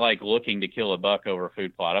 I'm not like looking to kill a buck over a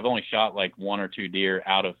food plot. I've only shot like 1 or 2 deer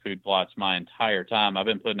out of food plots my entire time. I've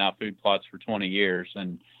been putting out food plots for 20 years,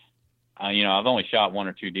 and I've only shot 1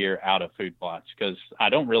 or 2 deer out of food plots because I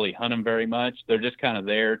don't really hunt them very much. They're just kind of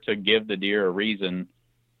there to give the deer a reason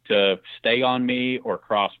to stay on me or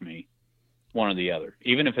cross me, one or the other.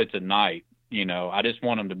 Even if it's at night, I just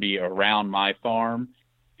want them to be around my farm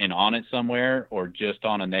and on it somewhere, or just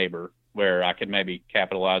on a neighbor where I could maybe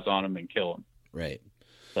capitalize on them and kill them. Right.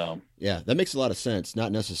 So yeah, that makes a lot of sense.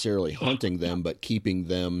 Not necessarily hunting them, but keeping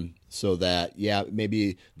them so that,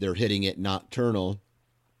 maybe they're hitting it nocturnally,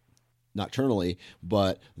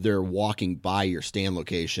 but they're walking by your stand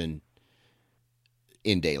location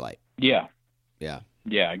in daylight. Yeah. Yeah.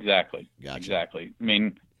 Yeah, exactly. Gotcha. Exactly. I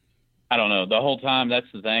mean, I don't know. The whole time,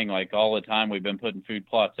 that's the thing. Like all the time we've been putting food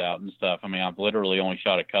plots out and stuff. I mean, I've literally only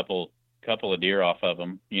shot a couple of deer off of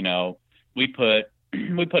them. We put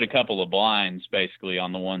a couple of blinds basically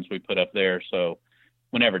on the ones we put up there. So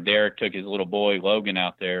whenever Derek took his little boy Logan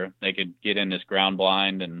out there, they could get in this ground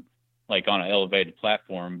blind and like on an elevated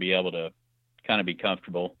platform, be able to kind of be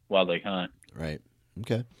comfortable while they hunt. Right.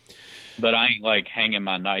 Okay. But I ain't like hanging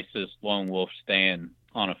my nicest lone wolf stand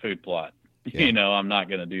on a food plot. Yeah. I'm not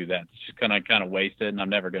going to do that. It's just going to kind of waste it, and I'm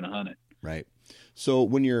never going to hunt it. Right. So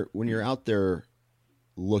when you're out there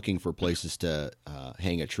looking for places to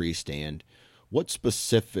hang a tree stand, what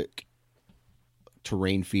specific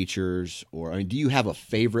terrain features, or do you have a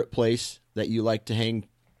favorite place that you like to hang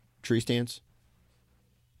tree stands?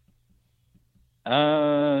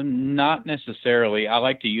 Not necessarily. I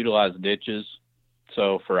like to utilize ditches,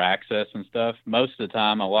 so for access and stuff. Most of the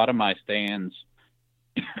time, a lot of my stands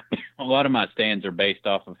are based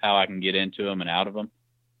off of how I can get into them and out of them.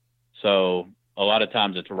 So a lot of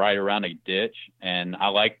times it's right around a ditch, and I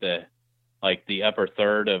like the upper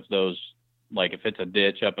third of those. Like if it's a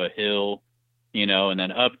ditch up a hill, and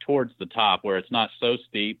then up towards the top where it's not so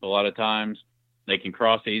steep, a lot of times they can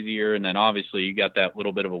cross easier. And then obviously you got that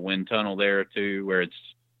little bit of a wind tunnel there too, where it's,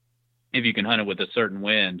 if you can hunt it with a certain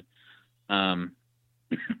wind. And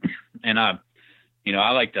I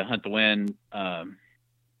like to hunt the wind, a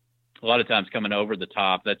lot of times coming over the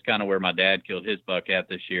top. That's kind of where my dad killed his buck at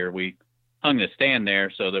this year. We hung the stand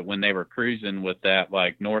there so that when they were cruising with that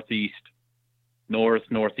like northeast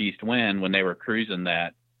wind, when they were cruising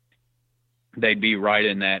that, they'd be right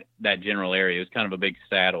in that general area. It was kind of a big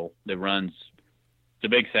saddle that runs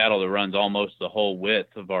almost the whole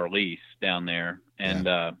width of our lease down there. And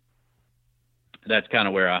that's kind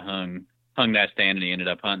of where I hung that stand, and he ended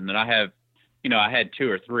up hunting. And I had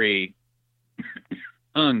 2 or 3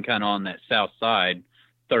 hung kind of on that south side,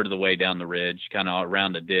 third of the way down the ridge, kind of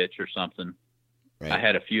around a ditch or something. Right. I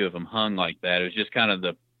had a few of them hung like that. It was just kind of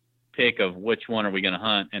the pick of which one are we going to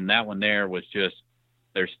hunt. And that one there was just,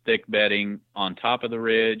 there's thick bedding on top of the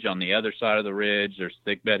ridge, on the other side of the ridge. There's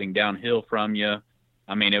thick bedding downhill from you.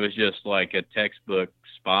 I mean, it was just like a textbook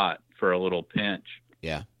spot for a little pinch.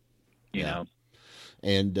 Yeah. You know?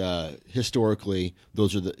 And historically,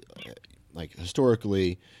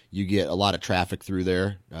 historically, you get a lot of traffic through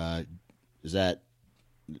there. Is that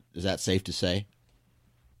safe to say?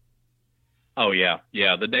 Oh yeah.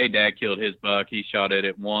 Yeah. The day Dad killed his buck, he shot it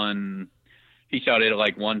at like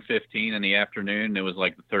 1:15 in the afternoon. It was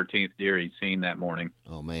like the 13th deer he'd seen that morning.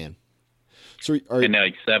 Oh man. So and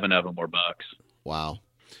like 7 of them were bucks. Wow.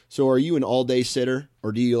 So are you an all day sitter,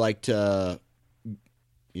 or do you like to,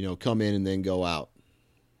 come in and then go out?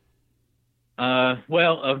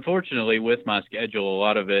 Well, unfortunately with my schedule, a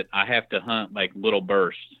lot of it, I have to hunt like little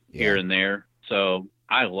bursts here and there. So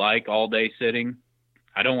I like all day sitting.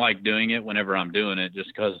 I don't like doing it whenever I'm doing it just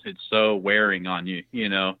because it's so wearing on you,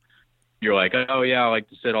 you're like, oh yeah, I like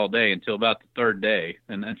to sit all day until about the third day,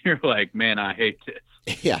 and then you're like, man, I hate this.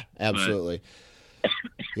 Yeah, But absolutely.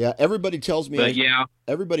 Yeah, everybody tells me but yeah,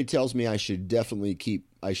 I should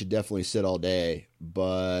definitely sit all day,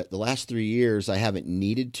 but the last 3 years I haven't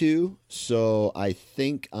needed to, so I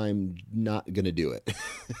think I'm not gonna do it.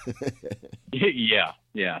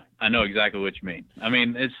 yeah, I know exactly what you mean. I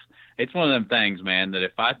mean, it's one of them things, man, that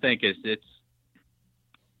if I think it's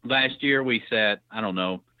last year we sat, I don't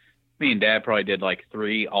know, me and Dad probably did like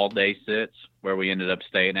 3 all day sits where we ended up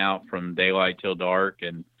staying out from daylight till dark.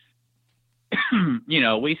 And,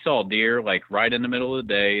 we saw deer like right in the middle of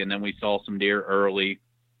the day, and then we saw some deer early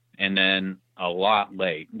and then a lot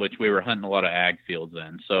late, which we were hunting a lot of ag fields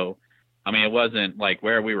in. So, I mean, it wasn't like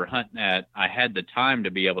where we were hunting at. I had the time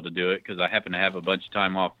to be able to do it because I happened to have a bunch of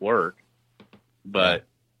time off work, but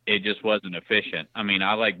it just wasn't efficient. I mean,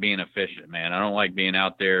 I like being efficient, man. I don't like being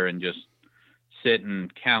out there and just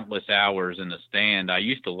sitting countless hours in the stand. I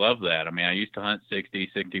used to love that. I mean, I used to hunt 60,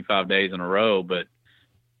 65 days in a row, but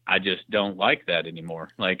I just don't like that anymore.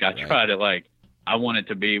 Like I try to I want it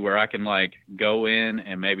to be where I can go in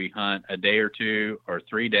and maybe hunt a day or 2 or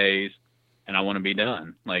 3 days, and I want to be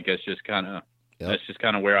done. Like that's just kind of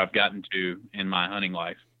where I've gotten to in my hunting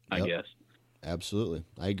life, I guess. Absolutely.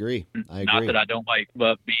 I agree. Not that I don't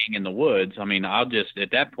love being in the woods. I mean, I'll just, at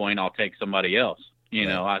that point, I'll take somebody else,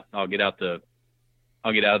 I'll get out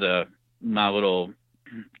my little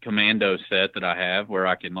commando set that I have where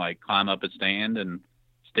I can climb up a stand and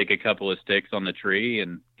stick a couple of sticks on the tree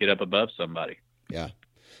and get up above somebody. Yeah.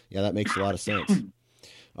 Yeah. That makes a lot of sense.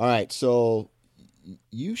 All right. So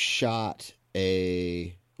you shot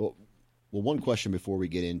one question before we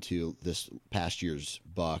get into this past year's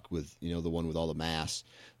buck with, the one with all the mass.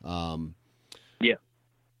 Yeah.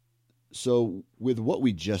 So with what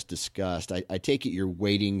we just discussed, I take it you're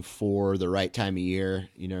waiting for the right time of year.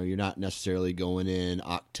 You're not necessarily going in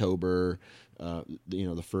October,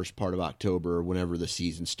 the first part of October, whenever the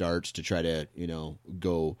season starts to try to,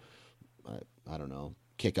 go, I don't know,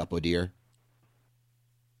 kick up a deer.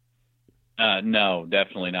 No,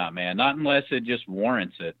 definitely not, man. Not unless it just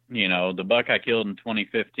warrants it. The buck I killed in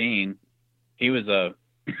 2015, he was a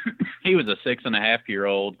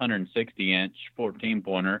 6.5-year-old, 160-inch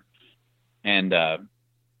 14-pointer. And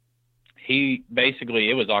he basically,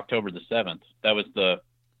 it was October the 7th. That was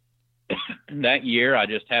that year I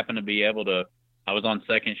just happened to be able to, I was on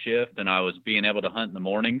second shift and I was being able to hunt in the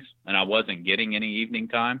mornings and I wasn't getting any evening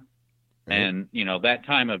time. Right. And, that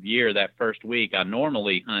time of year, that first week, I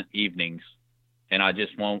normally hunt evenings and I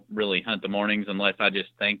just won't really hunt the mornings unless I just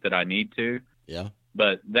think that I need to. Yeah.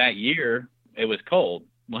 But that year it was cold.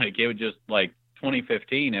 It was just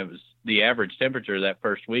 2015, it was the average temperature that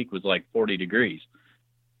first week was 40 degrees.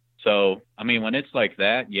 So, I mean, when it's like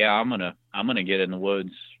that, yeah, I'm going to get in the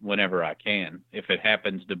woods whenever I can. If it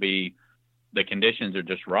happens to be, the conditions are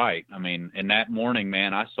just right. I mean, in that morning,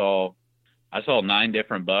 man, I saw 9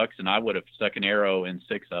 different bucks and I would have stuck an arrow in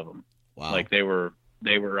 6 of them. Wow. They were,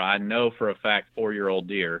 I know for a fact, 4-year-old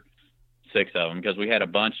deer, 6 of them, because we had a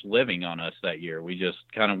bunch living on us that year. We just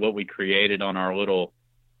kind of what we created on our little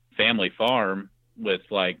family farm with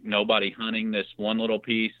nobody hunting this one little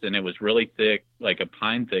piece. And it was really thick, like a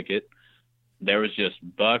pine thicket. There was just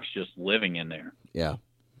bucks just living in there. Yeah.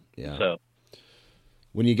 Yeah. So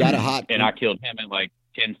when you got a hot, and I killed him at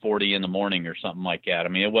 10:40 in the morning or something like that. I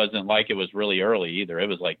mean, it wasn't like it was really early either. It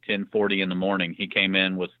was 10:40 in the morning. He came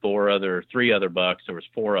in with 3 other bucks. There was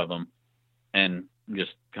 4 of them, and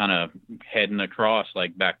just kind of heading across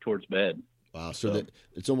back towards bed. Wow. So that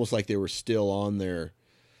it's almost like they were still on their,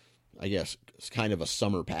 I guess it's kind of a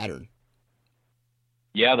summer pattern.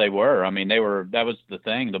 Yeah, they were. I mean, that was the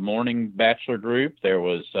thing. The morning bachelor group, there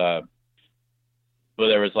was 9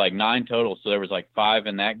 total. So there was 5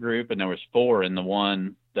 in that group and there was 4 in the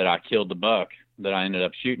one that I killed the buck that I ended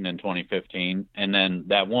up shooting in 2015. And then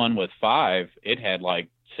that one with 5, it had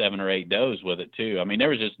 7 or 8 does with it too. I mean, there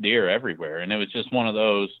was just deer everywhere. And it was just one of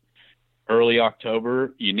those early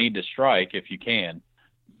October, you need to strike if you can.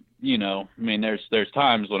 I mean, there's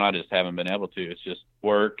times when I just haven't been able to. It's just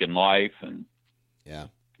work and life, and yeah,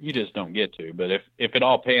 you just don't get to. But if it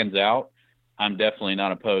all pans out, I'm definitely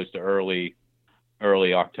not opposed to early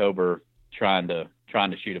October trying to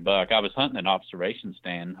shoot a buck. I was hunting an observation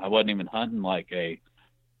stand. I wasn't even hunting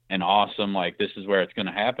an awesome this is where it's going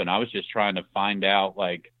to happen. I was just trying to find out.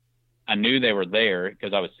 I knew they were there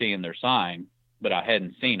because I was seeing their sign, but I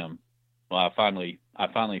hadn't seen them. Well, I finally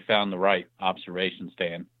found the right observation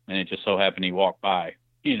stand. And it just so happened he walked by,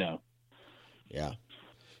 Yeah.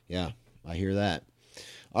 Yeah. I hear that.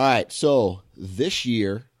 All right. So this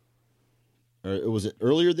year, or was it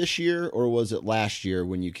earlier this year or was it last year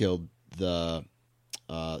when you killed the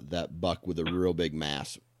that buck with a real big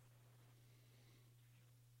mass?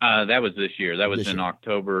 That was this year. That was This in year.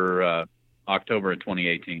 October of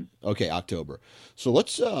 2018. Okay, October. So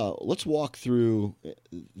let's walk through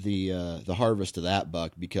the harvest of that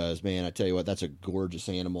buck, because man, I tell you what, that's a gorgeous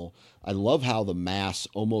animal. I love how the mass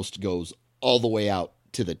almost goes all the way out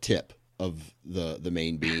to the tip of the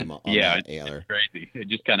main beam on Yeah, that antler. it's crazy. It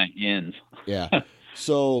just kind of ends. Yeah.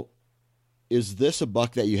 So is this a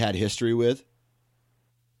buck that you had history with?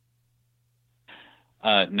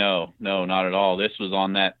 No, not at all. This was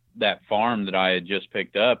on that farm that I had just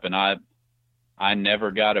picked up, and I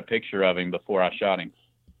never got a picture of him before I shot him.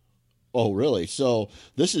 Oh, really? So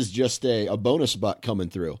this is just a bonus buck coming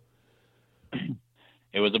through.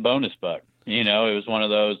 It was a bonus buck. You know, it was one of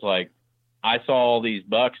those, like, I saw all these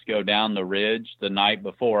bucks go down the ridge the night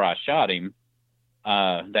before I shot him,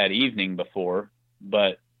 that evening before,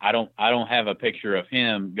 but I don't have a picture of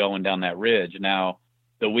him going down that ridge. Now,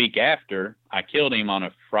 the week after, I killed him on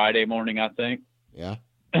a Friday morning, I think. Yeah.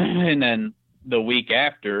 And then the week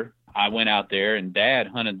after, I went out there and Dad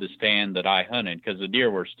hunted the stand that I hunted, because the deer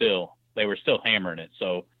were still hammering it.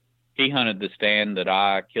 So he hunted the stand that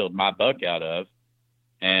I killed my buck out of.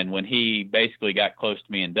 And when he basically got close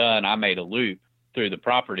to me and done, I made a loop through the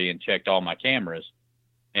property and checked all my cameras.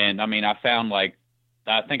 And I mean, I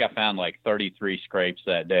think I found like 33 scrapes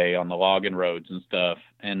that day on the logging roads and stuff.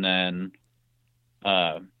 And then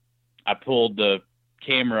I pulled the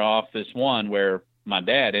camera off this one where my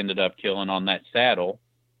dad ended up killing on that saddle,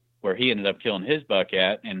 where he ended up killing his buck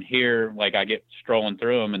at. And here, like, I get strolling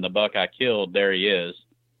through him, and the buck I killed, there he is.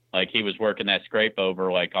 Like, he was working that scrape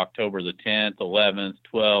over like October the 10th, 11th,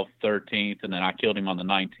 12th, 13th, and then I killed him on the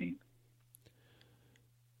 19th.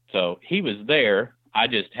 So he was there. I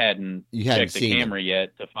just hadn't checked the camera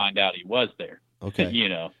yet to find out he was there. Okay. You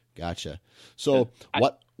know. Gotcha. So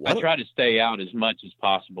I try to stay out as much as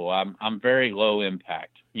possible. I'm very low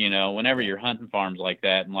impact. You know, whenever you're hunting farms like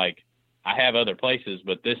that, and like, I have other places,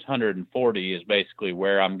 but this 140 is basically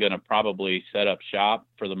where I'm going to probably set up shop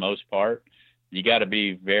for the most part. You got to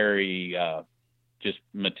be very just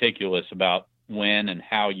meticulous about when and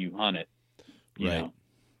how you hunt it. You know?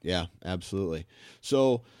 Yeah, absolutely.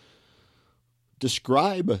 So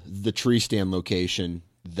describe the tree stand location,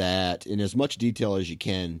 that in as much detail as you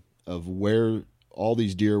can, of where all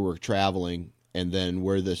these deer were traveling, and then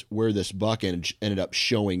where this buck ended up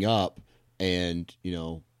showing up, and you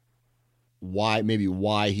know why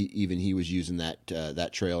he was using that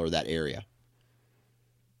trail or that area.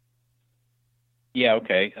 Yeah,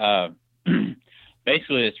 okay.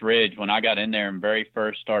 Basically, this ridge, when I got in there and very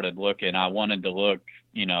first started looking, I wanted to look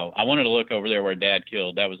over there where Dad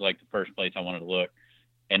killed. That was like the first place I wanted to look.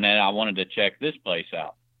 And then I wanted to check this place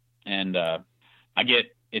out. And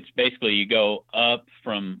it's basically, you go up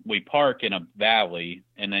we park in a valley,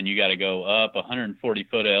 and then you got to go up 140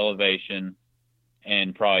 foot of elevation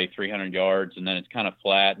and probably 300 yards. And then it's kind of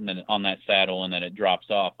flat, and then on that saddle, and then it drops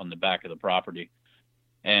off on the back of the property.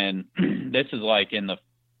 And this is like in the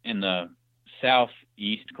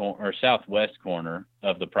southwest corner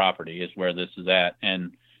of the property is where this is at.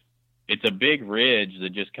 And it's a big ridge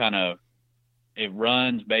that just kind of, it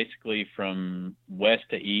runs basically from west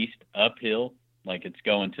to east uphill, like it's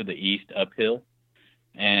going to the east uphill.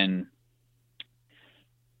 And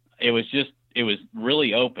it was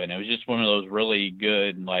really open. It was just one of those really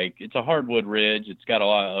good, like, it's a hardwood ridge. It's got a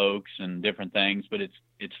lot of oaks and different things, but it's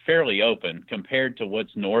fairly open compared to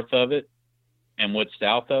what's north of it and what's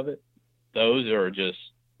south of it. Those are just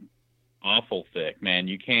awful thick, man.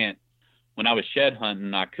 You can't, when I was shed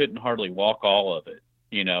hunting, I couldn't hardly walk all of it.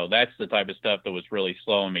 You know, that's the type of stuff that was really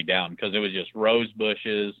slowing me down, because it was just rose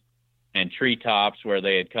bushes and treetops where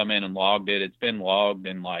they had come in and logged it. It's been logged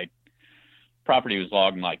in property was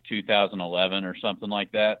logged in like 2011 or something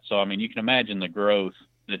like that. So, I mean, you can imagine the growth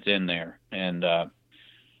that's in there. And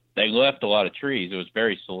they left a lot of trees. It was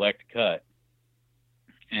very select cut.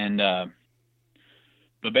 And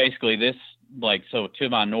but basically this, like, so to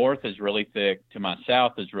my north is really thick, to my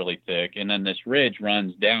south is really thick, and then this ridge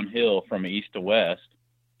runs downhill from east to west,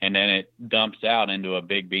 and then it dumps out into a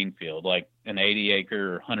big bean field, like an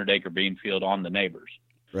 80-acre or 100-acre bean field on the neighbors.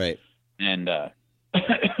 Right. And it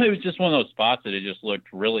was just one of those spots that it just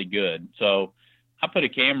looked really good. So I put a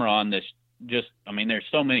camera on this. There's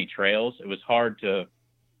so many trails. It was hard to,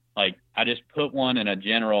 like, I just put one in a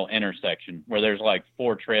general intersection where there's like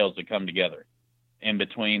 4 trails that come together in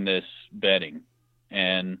between this bedding.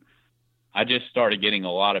 And I just started getting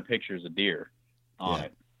a lot of pictures of deer on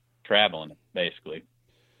it, traveling it, basically.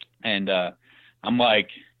 And I'm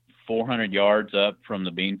like 400 yards up from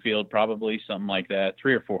the bean field, probably something like that,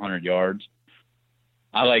 300 or 400 yards.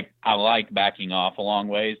 I like backing off a long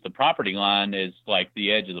ways. The property line is like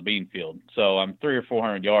the edge of the bean field. So I'm 300 or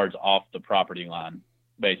 400 yards off the property line,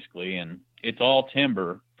 basically. And it's all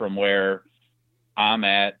timber from where I'm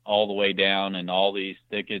at all the way down, and all these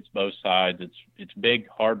thickets, both sides. It's big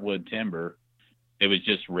hardwood timber. It was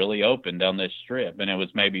just really open down this strip, and it was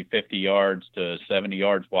maybe 50 yards to 70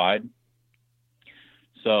 yards wide.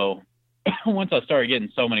 So once I started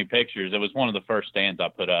getting so many pictures, it was one of the first stands I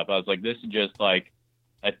put up. I was like, this is just like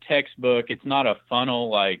a textbook. It's not a funnel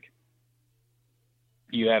like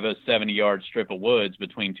you have a 70-yard strip of woods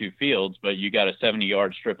between two fields, but you got a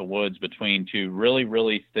 70-yard strip of woods between two really,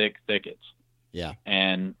 really thick thickets. Yeah.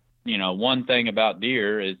 And, one thing about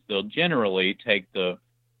deer is they'll generally take the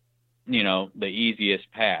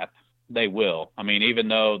easiest path. They will. I mean, even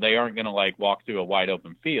though they aren't going to like walk through a wide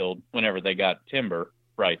open field whenever they got timber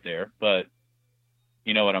right there, but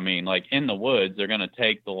you know what I mean? Like in the woods, they're going to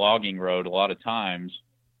take the logging road a lot of times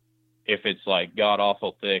if it's like god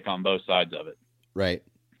awful thick on both sides of it. Right.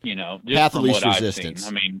 Just path of from least what resistance. I've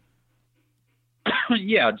seen. I mean,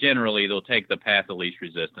 yeah, generally they'll take the path of least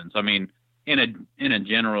resistance. I mean, in a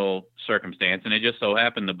general circumstance, and it just so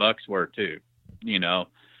happened the bucks were too.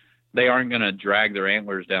 They aren't going to drag their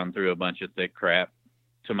antlers down through a bunch of thick crap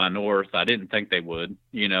to my north. I didn't think they would.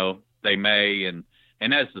 They may, and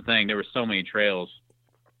that's the thing. There were so many trails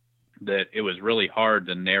that it was really hard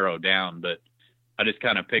to narrow down, but I just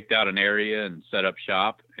kind of picked out an area and set up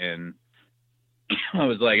shop, and I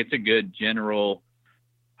was like, it's a good general.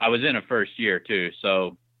 I was in a first year too.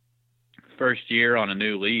 So first year on a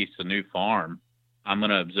new lease, a new farm, I'm going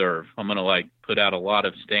to observe. I'm going to like put out a lot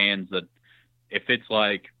of stands that if it's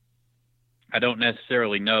like, I don't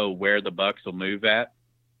necessarily know where the bucks will move at,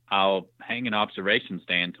 I'll hang an observation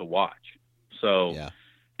stand to watch. So, yeah.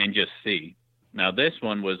 And just see. Now this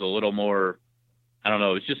one was a little more, I don't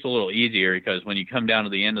know, it's just a little easier because when you come down to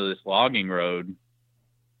the end of this logging road,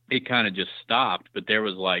 it kind of just stopped, but there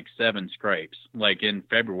was like 7 scrapes, like in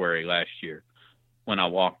February last year when I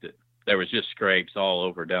walked it. There was just scrapes all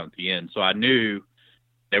over down at the end. So I knew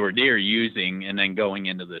there were deer using and then going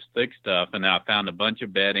into this thick stuff. And then I found a bunch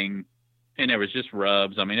of bedding, and there was just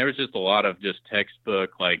rubs. I mean, there was just a lot of just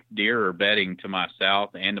textbook, like deer are bedding to my south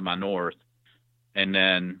and to my north. And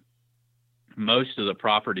then most of the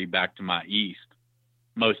property back to my east,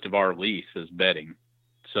 most of our lease is bedding.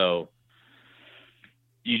 So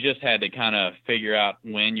you just had to kind of figure out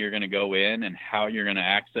when you're going to go in and how you're going to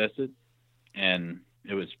access it. And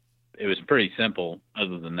it was pretty simple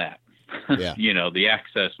other than that. Yeah. The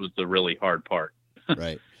access was the really hard part.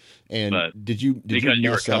 Right. And but did you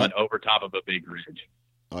were coming up? over top of a big ridge.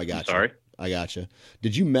 Oh, I got you. Sorry. I gotcha.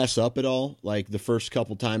 Did you mess up at all, like the first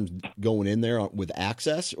couple times going in there with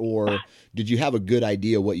access, or did you have a good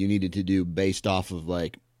idea what you needed to do based off of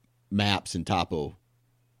like maps and topo?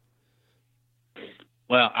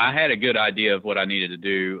 Well, I had a good idea of what I needed to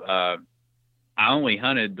do. I only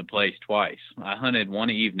hunted the place twice. I hunted one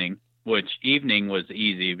evening, which evening was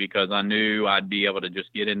easy because I knew I'd be able to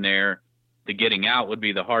just get in there. The getting out would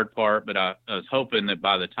be the hard part, but I was hoping that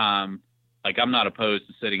by the time, like I'm not opposed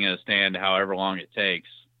to sitting in a stand however long it takes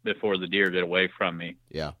before the deer get away from me.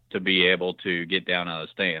 Yeah. To be able to get down out of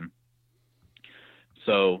the stand.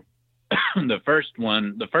 So the first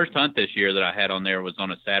hunt this year that I had on there was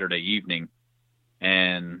on a Saturday evening.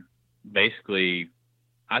 And basically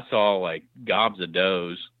I saw like gobs of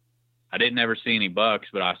does. I didn't ever see any bucks,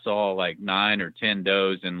 but I saw like 9 or 10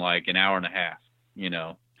 does in like an hour and a half,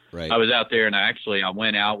 Right. I was out there and I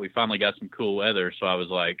went out, we finally got some cool weather. So I was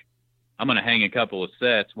like, I'm going to hang a couple of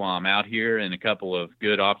sets while I'm out here in a couple of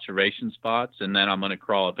good observation spots. And then I'm going to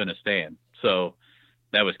crawl up in a stand. So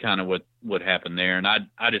that was kind of what happened there. And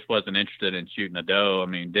I just wasn't interested in shooting a doe. I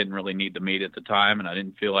mean, didn't really need the meat at the time. And I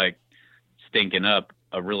didn't feel like stinking up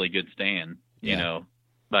a really good stand,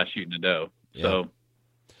 by shooting a doe. Yeah. So,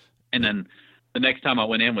 and then the next time I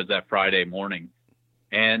went in was that Friday morning,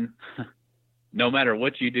 and no matter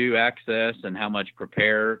what you do, access and how much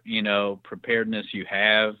preparedness you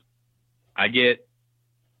have, I get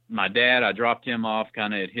my dad, I dropped him off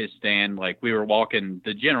kind of at his stand. Like we were walking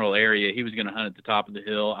the general area. He was going to hunt at the top of the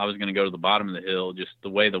hill. I was going to go to the bottom of the hill. Just the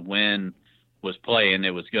way the wind was playing,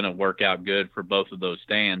 it was going to work out good for both of those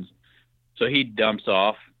stands. So he dumps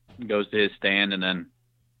off, goes to his stand, and then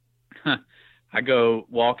I go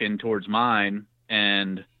walking towards mine,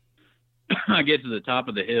 and I get to the top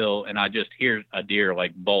of the hill, and I just hear a deer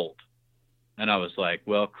like bolt. And I was like,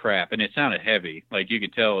 well, crap. And it sounded heavy. Like you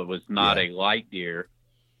could tell it was not a light deer.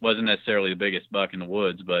 Wasn't necessarily the biggest buck in the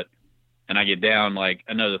woods, and I get down like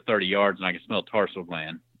another 30 yards and I can smell tarsal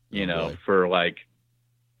gland, for like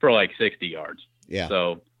 60 yards. Yeah.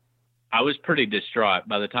 So I was pretty distraught.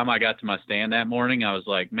 By the time I got to my stand that morning, I was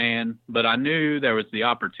like, man, but I knew there was the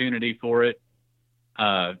opportunity for it,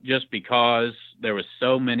 just because there was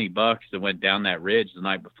so many bucks that went down that ridge the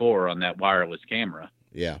night before on that wireless camera.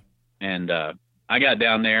 Yeah. And I got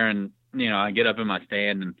down there and, I get up in my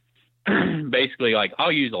stand and basically, like,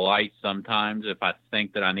 I'll use a light sometimes if I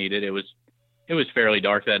think that I need it. It was fairly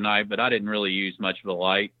dark that night, but I didn't really use much of a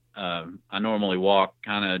light. I normally walk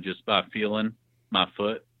kind of just by feeling my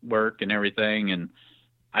foot work and everything, and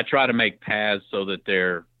I try to make paths so that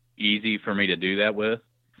they're easy for me to do that with.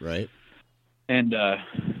 Right. And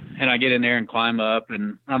I get in there and climb up,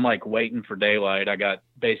 and I'm like waiting for daylight. I got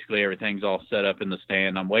basically everything's all set up in the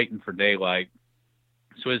stand. I'm waiting for daylight.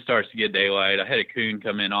 So it starts to get daylight. I had a coon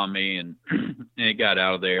come in on me, and, and it got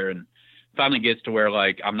out of there, and finally gets to where,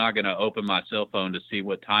 like, I'm not going to open my cell phone to see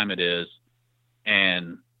what time it is.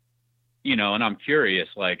 And, and I'm curious,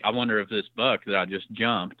 like, I wonder if this buck that I just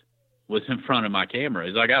jumped was in front of my camera.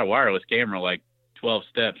 I got a wireless camera like 12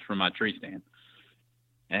 steps from my tree stand.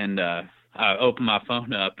 And I open my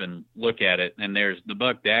phone up and look at it, and there's the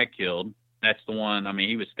buck Dad killed. That's the one. I mean,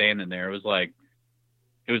 he was standing there. It was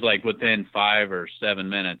like within 5 or 7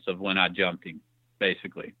 minutes of when I jumped him,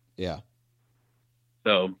 basically. Yeah.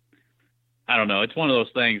 So I don't know. It's one of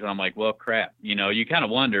those things. I'm like, well, crap. You kind of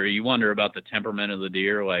wonder about the temperament of the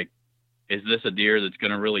deer. Like, is this a deer that's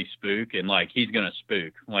going to really spook? And, like, he's going to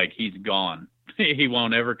spook. Like, he's gone. He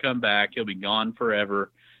won't ever come back. He'll be gone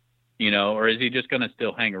forever, or is he just going to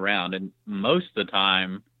still hang around? And most of the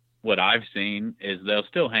time, what I've seen is they'll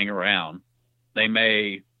still hang around. They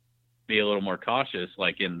may be a little more cautious,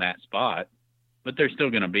 like in that spot, but they're still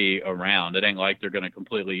going to be around. It ain't like they're going to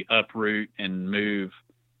completely uproot and move,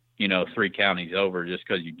 3 counties over just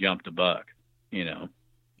because you jumped a buck, Yeah.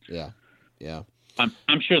 Yeah.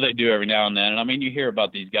 I'm sure they do every now and then. And I mean, you hear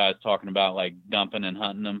about these guys talking about like dumping and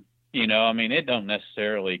hunting them, I mean, it don't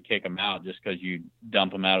necessarily kick them out just because you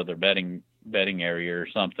dump them out of their bedding area or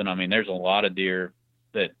something. I mean, there's a lot of deer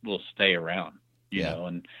that will stay around, you know,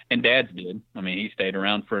 and Dad's did. I mean, he stayed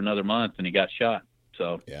around for another month and he got shot.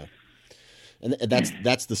 So, yeah. And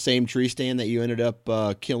that's the same tree stand that you ended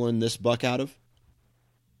up killing this buck out of?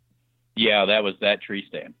 Yeah, that was that tree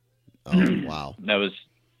stand. Oh, wow. That was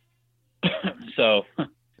so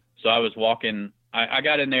I was walking. I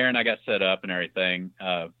got in there and I got set up and everything.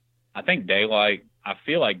 I think I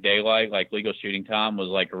feel like daylight, like legal shooting time, was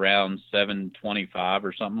like around 7:25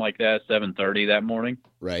 or something like that, 7:30 that morning.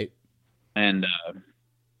 Right. And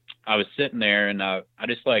I was sitting there and I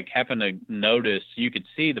just like happened to notice, you could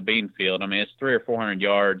see the bean field. I mean, it's 300 or 400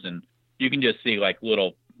 yards and you can just see like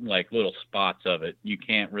little spots of it. You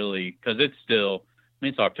can't really, cause it's still, I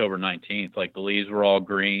mean, it's October 19th. Like the leaves were all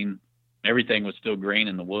green. Everything was still green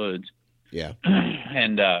in the woods. Yeah.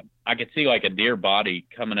 And I could see like a deer body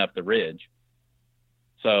coming up the ridge.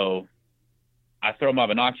 So I throw my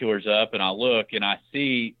binoculars up and I look and I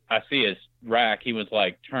see his rack. He was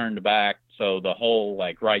like turned back. So the whole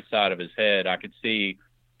like right side of his head, I could see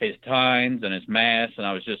his tines and his mass. And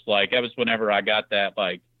I was just like, that was whenever I got that,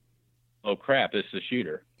 like, oh crap, this is a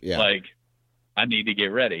shooter. Yeah. Like I need to get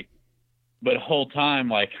ready. But the whole time,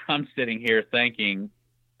 like I'm sitting here thinking,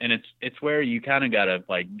 and it's where you kind of got to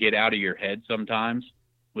like get out of your head sometimes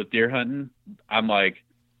with deer hunting. I'm like,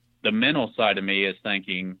 the mental side of me is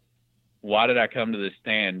thinking, why did I come to this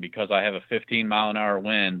stand? Because I have a 15-mile-an-hour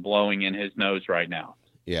wind blowing in his nose right now.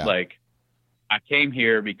 Yeah. Like I came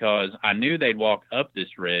here because I knew they'd walk up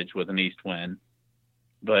this ridge with an east wind,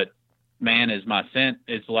 but man, is my scent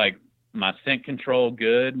control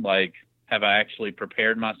good? Like, have I actually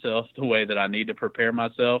prepared myself the way that I need to prepare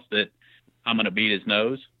myself that I'm going to beat his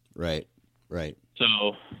nose? Right. Right.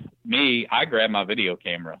 So I grabbed my video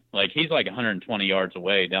camera. Like he's like 120 yards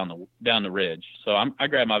away down the ridge. So I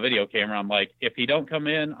grabbed my video camera. I'm like, if he don't come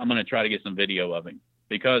in, I'm going to try to get some video of him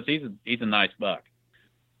because he's a nice buck,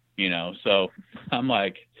 So I'm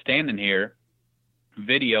like standing here,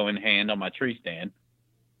 video in hand on my tree stand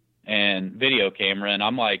and video camera. And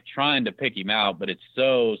I'm like trying to pick him out, but it's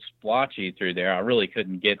so splotchy through there. I really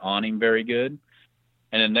couldn't get on him very good.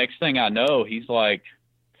 And the next thing I know, he's like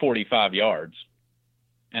 45 yards.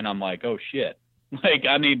 And I'm like, oh shit, like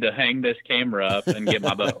I need to hang this camera up and get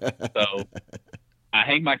my bow. So I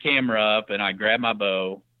hang my camera up and I grab my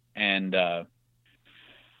bow and I'm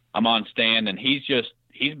on stand and he's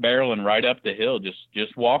barreling right up the hill,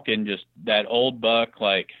 just walking, just that old buck,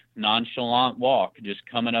 like nonchalant walk, just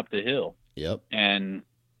coming up the hill. Yep. And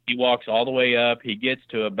he walks all the way up. He gets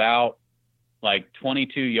to about like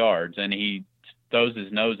 22 yards and he throws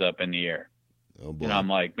his nose up in the air. Oh boy. And I'm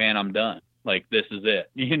like, man, I'm done. Like, this is it.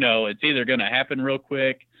 It's either going to happen real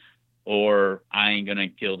quick or I ain't going to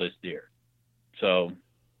kill this deer. So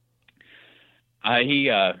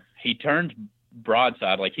he turns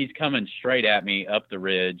broadside, like he's coming straight at me up the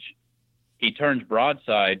ridge. He turns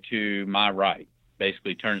broadside to my right,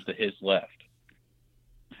 basically turns to his left.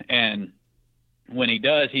 And when he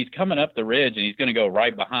does, he's coming up the ridge and he's going to go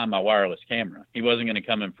right behind my wireless camera. He wasn't going to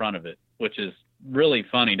come in front of it, which is really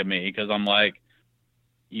funny to me because I'm like,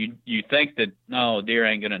 you think that, no, deer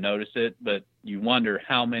ain't going to notice it, but you wonder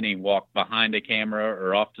how many walk behind a camera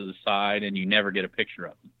or off to the side and you never get a picture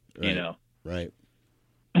of them, Right. you know? Right.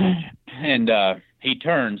 And he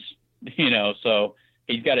turns, you know, so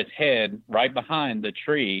he's got his head right behind the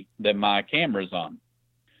tree that my camera's on.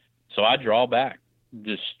 So I draw back,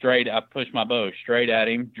 just straight. I push my bow straight at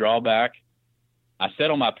him, draw back. I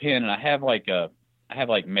set on my pin, and I have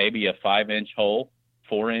like maybe a 5-inch hole,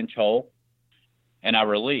 4-inch hole, and I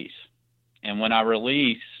release. And when I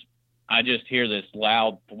release, I just hear this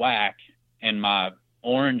loud thwack, and my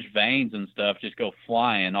orange veins and stuff just go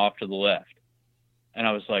flying off to the left. And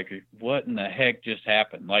I was like, what in the heck just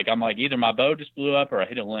happened? Like, I'm like, either my bow just blew up or I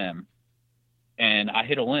hit a limb. And I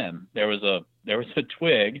hit a limb. There was a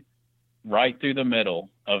twig right through the middle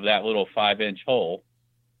of that little 5-inch hole.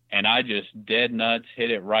 And I just dead nuts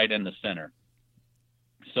hit it right in the center.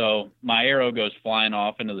 So my arrow goes flying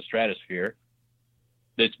off into the stratosphere.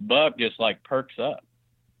 This buck just like perks up.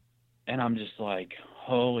 And I'm just like,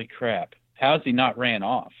 holy crap. How's he not ran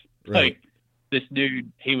off? Right. Like, this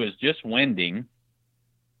dude, he was just winding.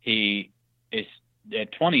 He is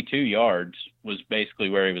at 22 yards was basically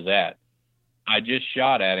where he was at. I just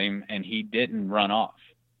shot at him and he didn't run off.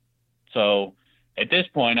 So at this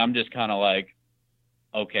point, I'm just kind of like,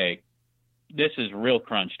 okay, this is real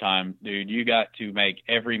crunch time, dude. You got to make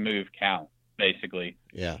every move count, basically.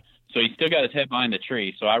 Yeah. So he still got his head behind the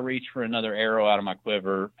tree. So I reach for another arrow out of my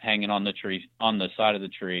quiver, hanging on the tree, on the side of the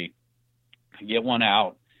tree. I get one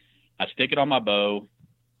out. I stick it on my bow,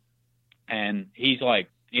 and he's like,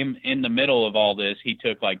 in the middle of all this, he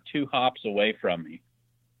took like 2 hops away from me.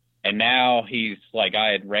 And now he's like,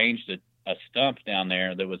 I had ranged a stump down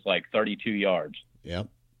there that was like 32 yards. Yep.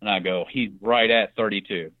 And I go, he's right at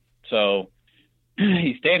 32. So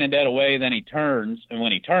he's standing dead away. Then he turns. And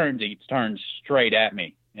when he turns straight at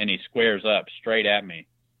me, and he squares up straight at me.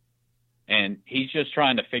 And he's just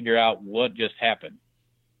trying to figure out what just happened.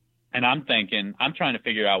 And I'm thinking, I'm trying to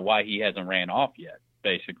figure out why he hasn't ran off yet,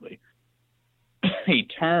 basically. He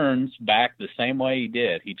turns back the same way he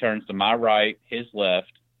did. He turns to my right, his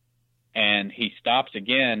left, and he stops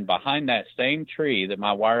again behind that same tree that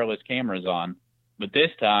my wireless camera's on. But this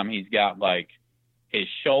time he's got like his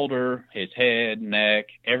shoulder, his head, neck,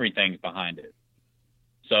 everything's behind it.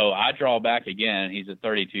 So I draw back again. He's at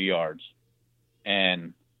 32 yards.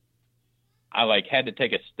 And I like had to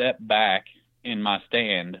take a step back in my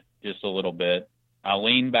stand just a little bit. I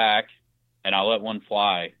lean back and I let one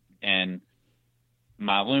fly, and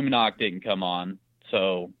my Luminoc didn't come on,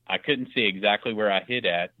 so I couldn't see exactly where I hit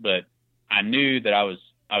at, but I knew that I was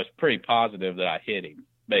pretty positive that I hit him,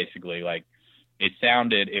 basically. Like, it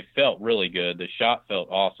felt really good. The shot felt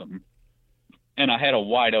awesome. And I had a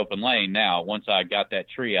wide open lane now. Once I got that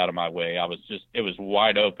tree out of my way, it was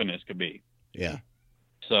wide open as could be. Yeah.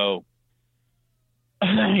 So,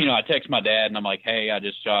 you know, I text my dad and I'm like, hey, I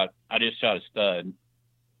just shot a stud.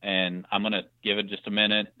 And I'm going to give it just a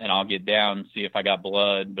minute, and I'll get down and see if I got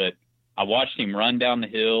blood. But I watched him run down the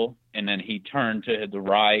hill, and then he turned to the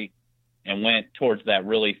right and went towards that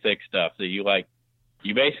really thick stuff that you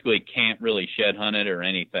basically can't really shed hunt it or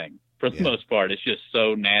anything. For the most part, it's just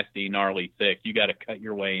so nasty, gnarly thick. You got to cut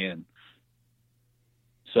your way in.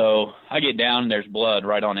 So I get down, and there's blood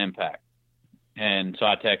right on impact. And so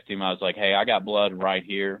I text him. I was like, hey, I got blood right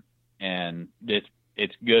here, and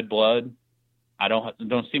it's good blood. I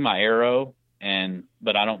don't see my arrow,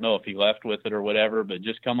 but I don't know if he left with it or whatever, but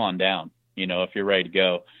just come on down, you know, if you're ready to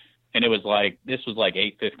go. And this was like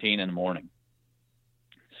 8:15 in the morning.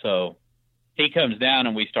 So he comes down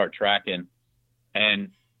and we start tracking, and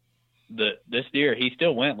this deer, he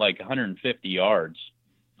still went like 150 yards.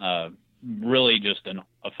 Really just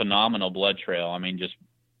a phenomenal blood trail. I mean, just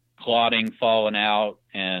clotting, falling out,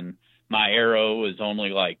 and my arrow is only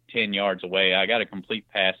like 10 yards away. I got a complete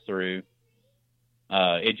pass through.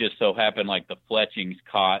 It just so happened like the fletchings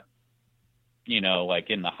caught, you know, like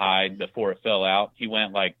in the hide before it fell out. He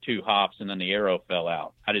went like 2 hops and then the arrow fell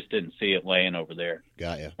out. I just didn't see it laying over there.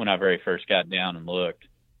 Got you. When I very first got down and looked.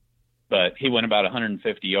 But he went about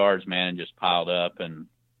 150 yards, man, and just piled up. And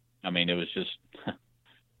I mean, it was just,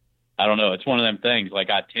 I don't know. It's one of them things. Like,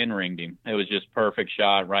 I 10 ringed him. It was just perfect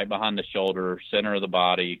shot right behind the shoulder, center of the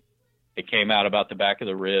body. It came out about the back of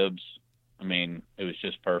the ribs. I mean, it was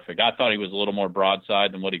just perfect. I thought he was a little more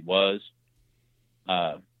broadside than what he was,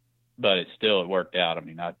 but it worked out. I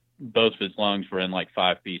mean, both of his lungs were in like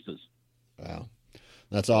 5 pieces. Wow,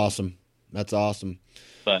 that's awesome. That's awesome.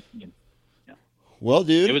 But well,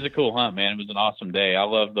 dude, it was a cool hunt, man. It was an awesome day. I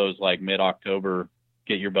love those like mid-October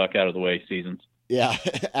get your buck out of the way seasons. Yeah,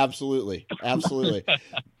 absolutely, absolutely,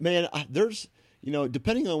 man. There's,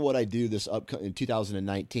 depending on what I do this in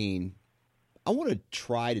 2019, I want to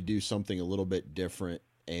try to do something a little bit different,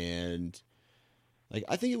 and like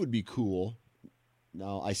I think it would be cool.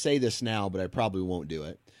 Now I say this now, but I probably won't do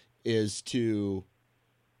it. Is to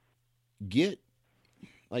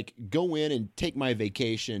go in and take my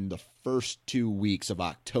vacation the first 2 weeks of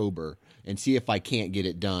October and see if I can't get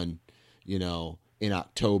it done, in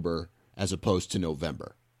October as opposed to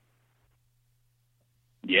November.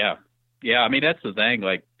 Yeah. Yeah. I mean, that's the thing.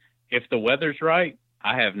 Like, if the weather's right,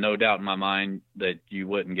 I have no doubt in my mind that you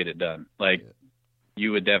wouldn't get it done. Like,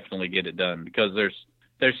 you would definitely get it done because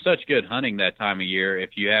there's such good hunting that time of year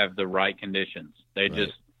if you have the right conditions.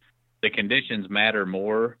 The conditions matter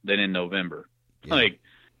more than in November. Yeah. Like,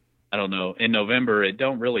 I don't know. In November, it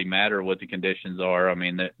don't really matter what the conditions are. I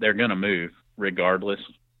mean, they're going to move regardless,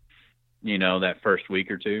 that first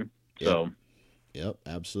week or two. Yep. So, yep,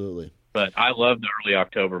 absolutely. But I love the early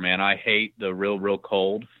October, man. I hate the real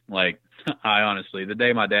cold. Like, I honestly, the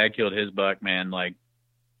day my dad killed his buck, man, like,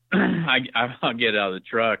 I'll get out of the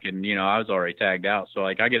truck and, I was already tagged out. So,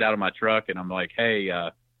 like, I get out of my truck and I'm like, hey,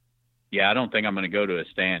 I don't think I'm going to go to a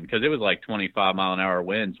stand because it was like 25-mile-an-hour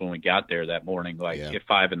winds when we got there that morning, at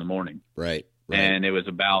 5 a.m. Right. And it was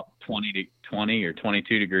about 20 or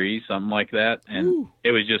 22 degrees, something like that. And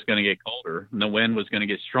It was just going to get colder and the wind was going to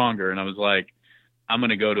get stronger. And I was like, I'm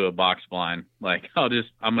going to go to a box blind. Like, I'm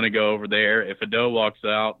going to go over there. If a doe walks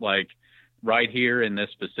out, like right here in this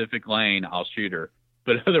specific lane, I'll shoot her.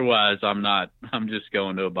 But otherwise I'm just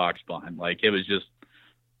going to a box blind. Like, it was just,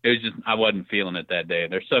 I wasn't feeling it that day.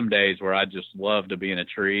 There's some days where I just love to be in a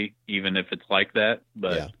tree, even if it's like that.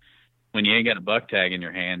 But when you ain't got a buck tag in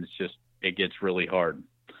your hand, it gets really hard.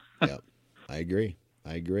 Yeah, I agree.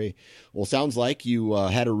 Well, sounds like you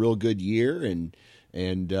had a real good year and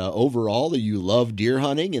overall you love deer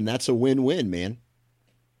hunting, and that's a win-win, man.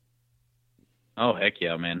 Oh, heck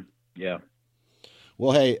yeah, man. Yeah.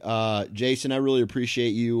 Well, hey, Jason, I really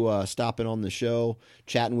appreciate you stopping on the show,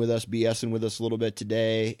 chatting with us, BSing with us a little bit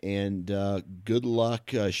today, and good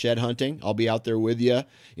luck shed hunting. I'll be out there with you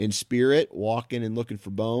in spirit, walking and looking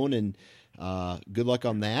for bone, and good luck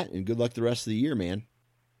on that, and good luck the rest of the year, man.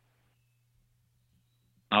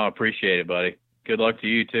 I appreciate it, buddy. Good luck to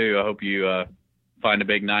you, too. I hope you find a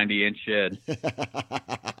big 90-inch shed.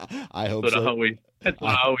 I hope so. That's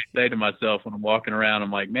what I always say to myself when I'm walking around.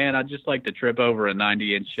 I'm like, man, I'd just like to trip over a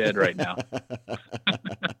 90-inch shed right now.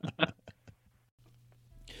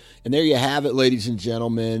 And there you have it, ladies and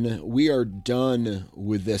gentlemen. We are done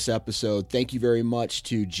with this episode. Thank you very much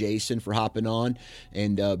to Jason for hopping on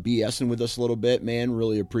and BSing with us a little bit, man.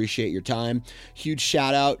 Really appreciate your time. Huge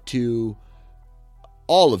shout out to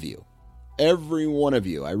all of you. Every one of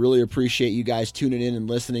you. I really appreciate you guys tuning in and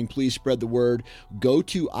listening. Please spread the word. Go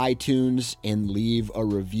to iTunes and leave a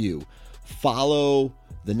review. Follow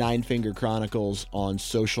the Nine Finger Chronicles on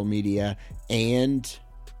social media and,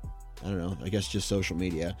 I don't know, I guess just social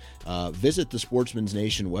media. Visit the Sportsman's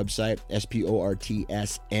Nation website,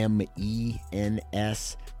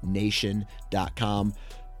 SPORTSMENS Nation.com.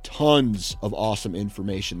 Tons of awesome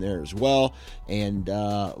information there as well. And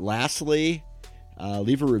lastly,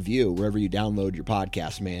 leave a review wherever you download your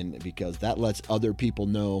podcast, man, because that lets other people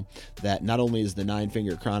know that not only is the Nine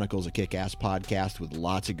Finger Chronicles a kick-ass podcast with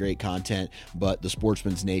lots of great content, but the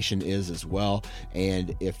Sportsman's Nation is as well.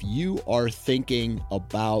 And if you are thinking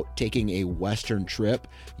about taking a Western trip,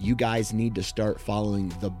 you guys need to start following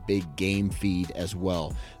the Big Game feed as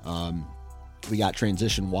well. We got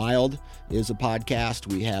Transition Wild is a podcast.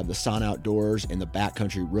 We have the Son Outdoors and the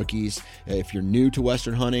Backcountry Rookies. If you're new to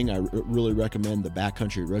Western hunting, I really recommend the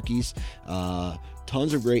Backcountry Rookies.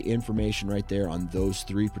 Tons of great information right there on those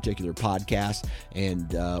 3 particular podcasts.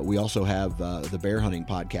 And we also have the Bear Hunting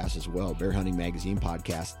podcast as well, Bear Hunting Magazine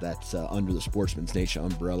podcast that's under the Sportsman's Nation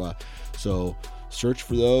umbrella. So search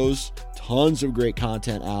for those. Tons of great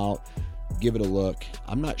content out. Give it a look.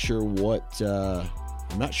 I'm not sure what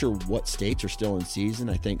states are still in season.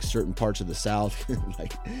 I think certain parts of the South,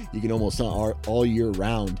 like you can almost hunt all year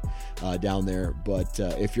round down there. But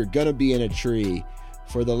if you're going to be in a tree,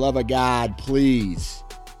 for the love of God, please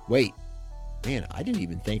wait. Man, I didn't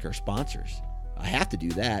even thank our sponsors. I have to do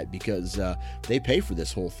that because they pay for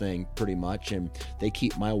this whole thing pretty much, and they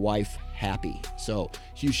keep my wife happy. So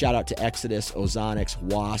huge shout out to Exodus, Ozonics,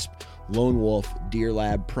 Wasp, Lone Wolf, Deer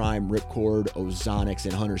Lab, Prime, Ripcord, Ozonics,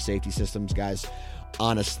 and Hunter Safety Systems. Guys,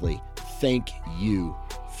 honestly, thank you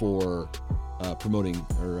for promoting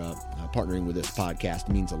or partnering with this podcast.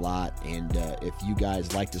 It means a lot. And if you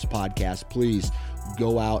guys like this podcast, please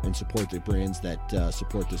go out and support the brands that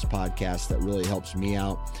support this podcast. That really helps me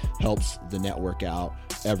out, helps the network out,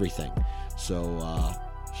 everything. So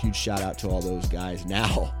huge shout out to all those guys.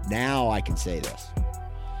 Now I can say this.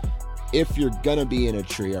 If you're going to be in a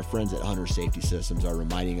tree, our friends at Hunter Safety Systems are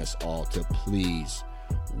reminding us all to please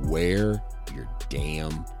wear your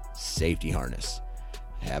damn safety harness.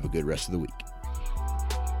 Have a good rest of the week.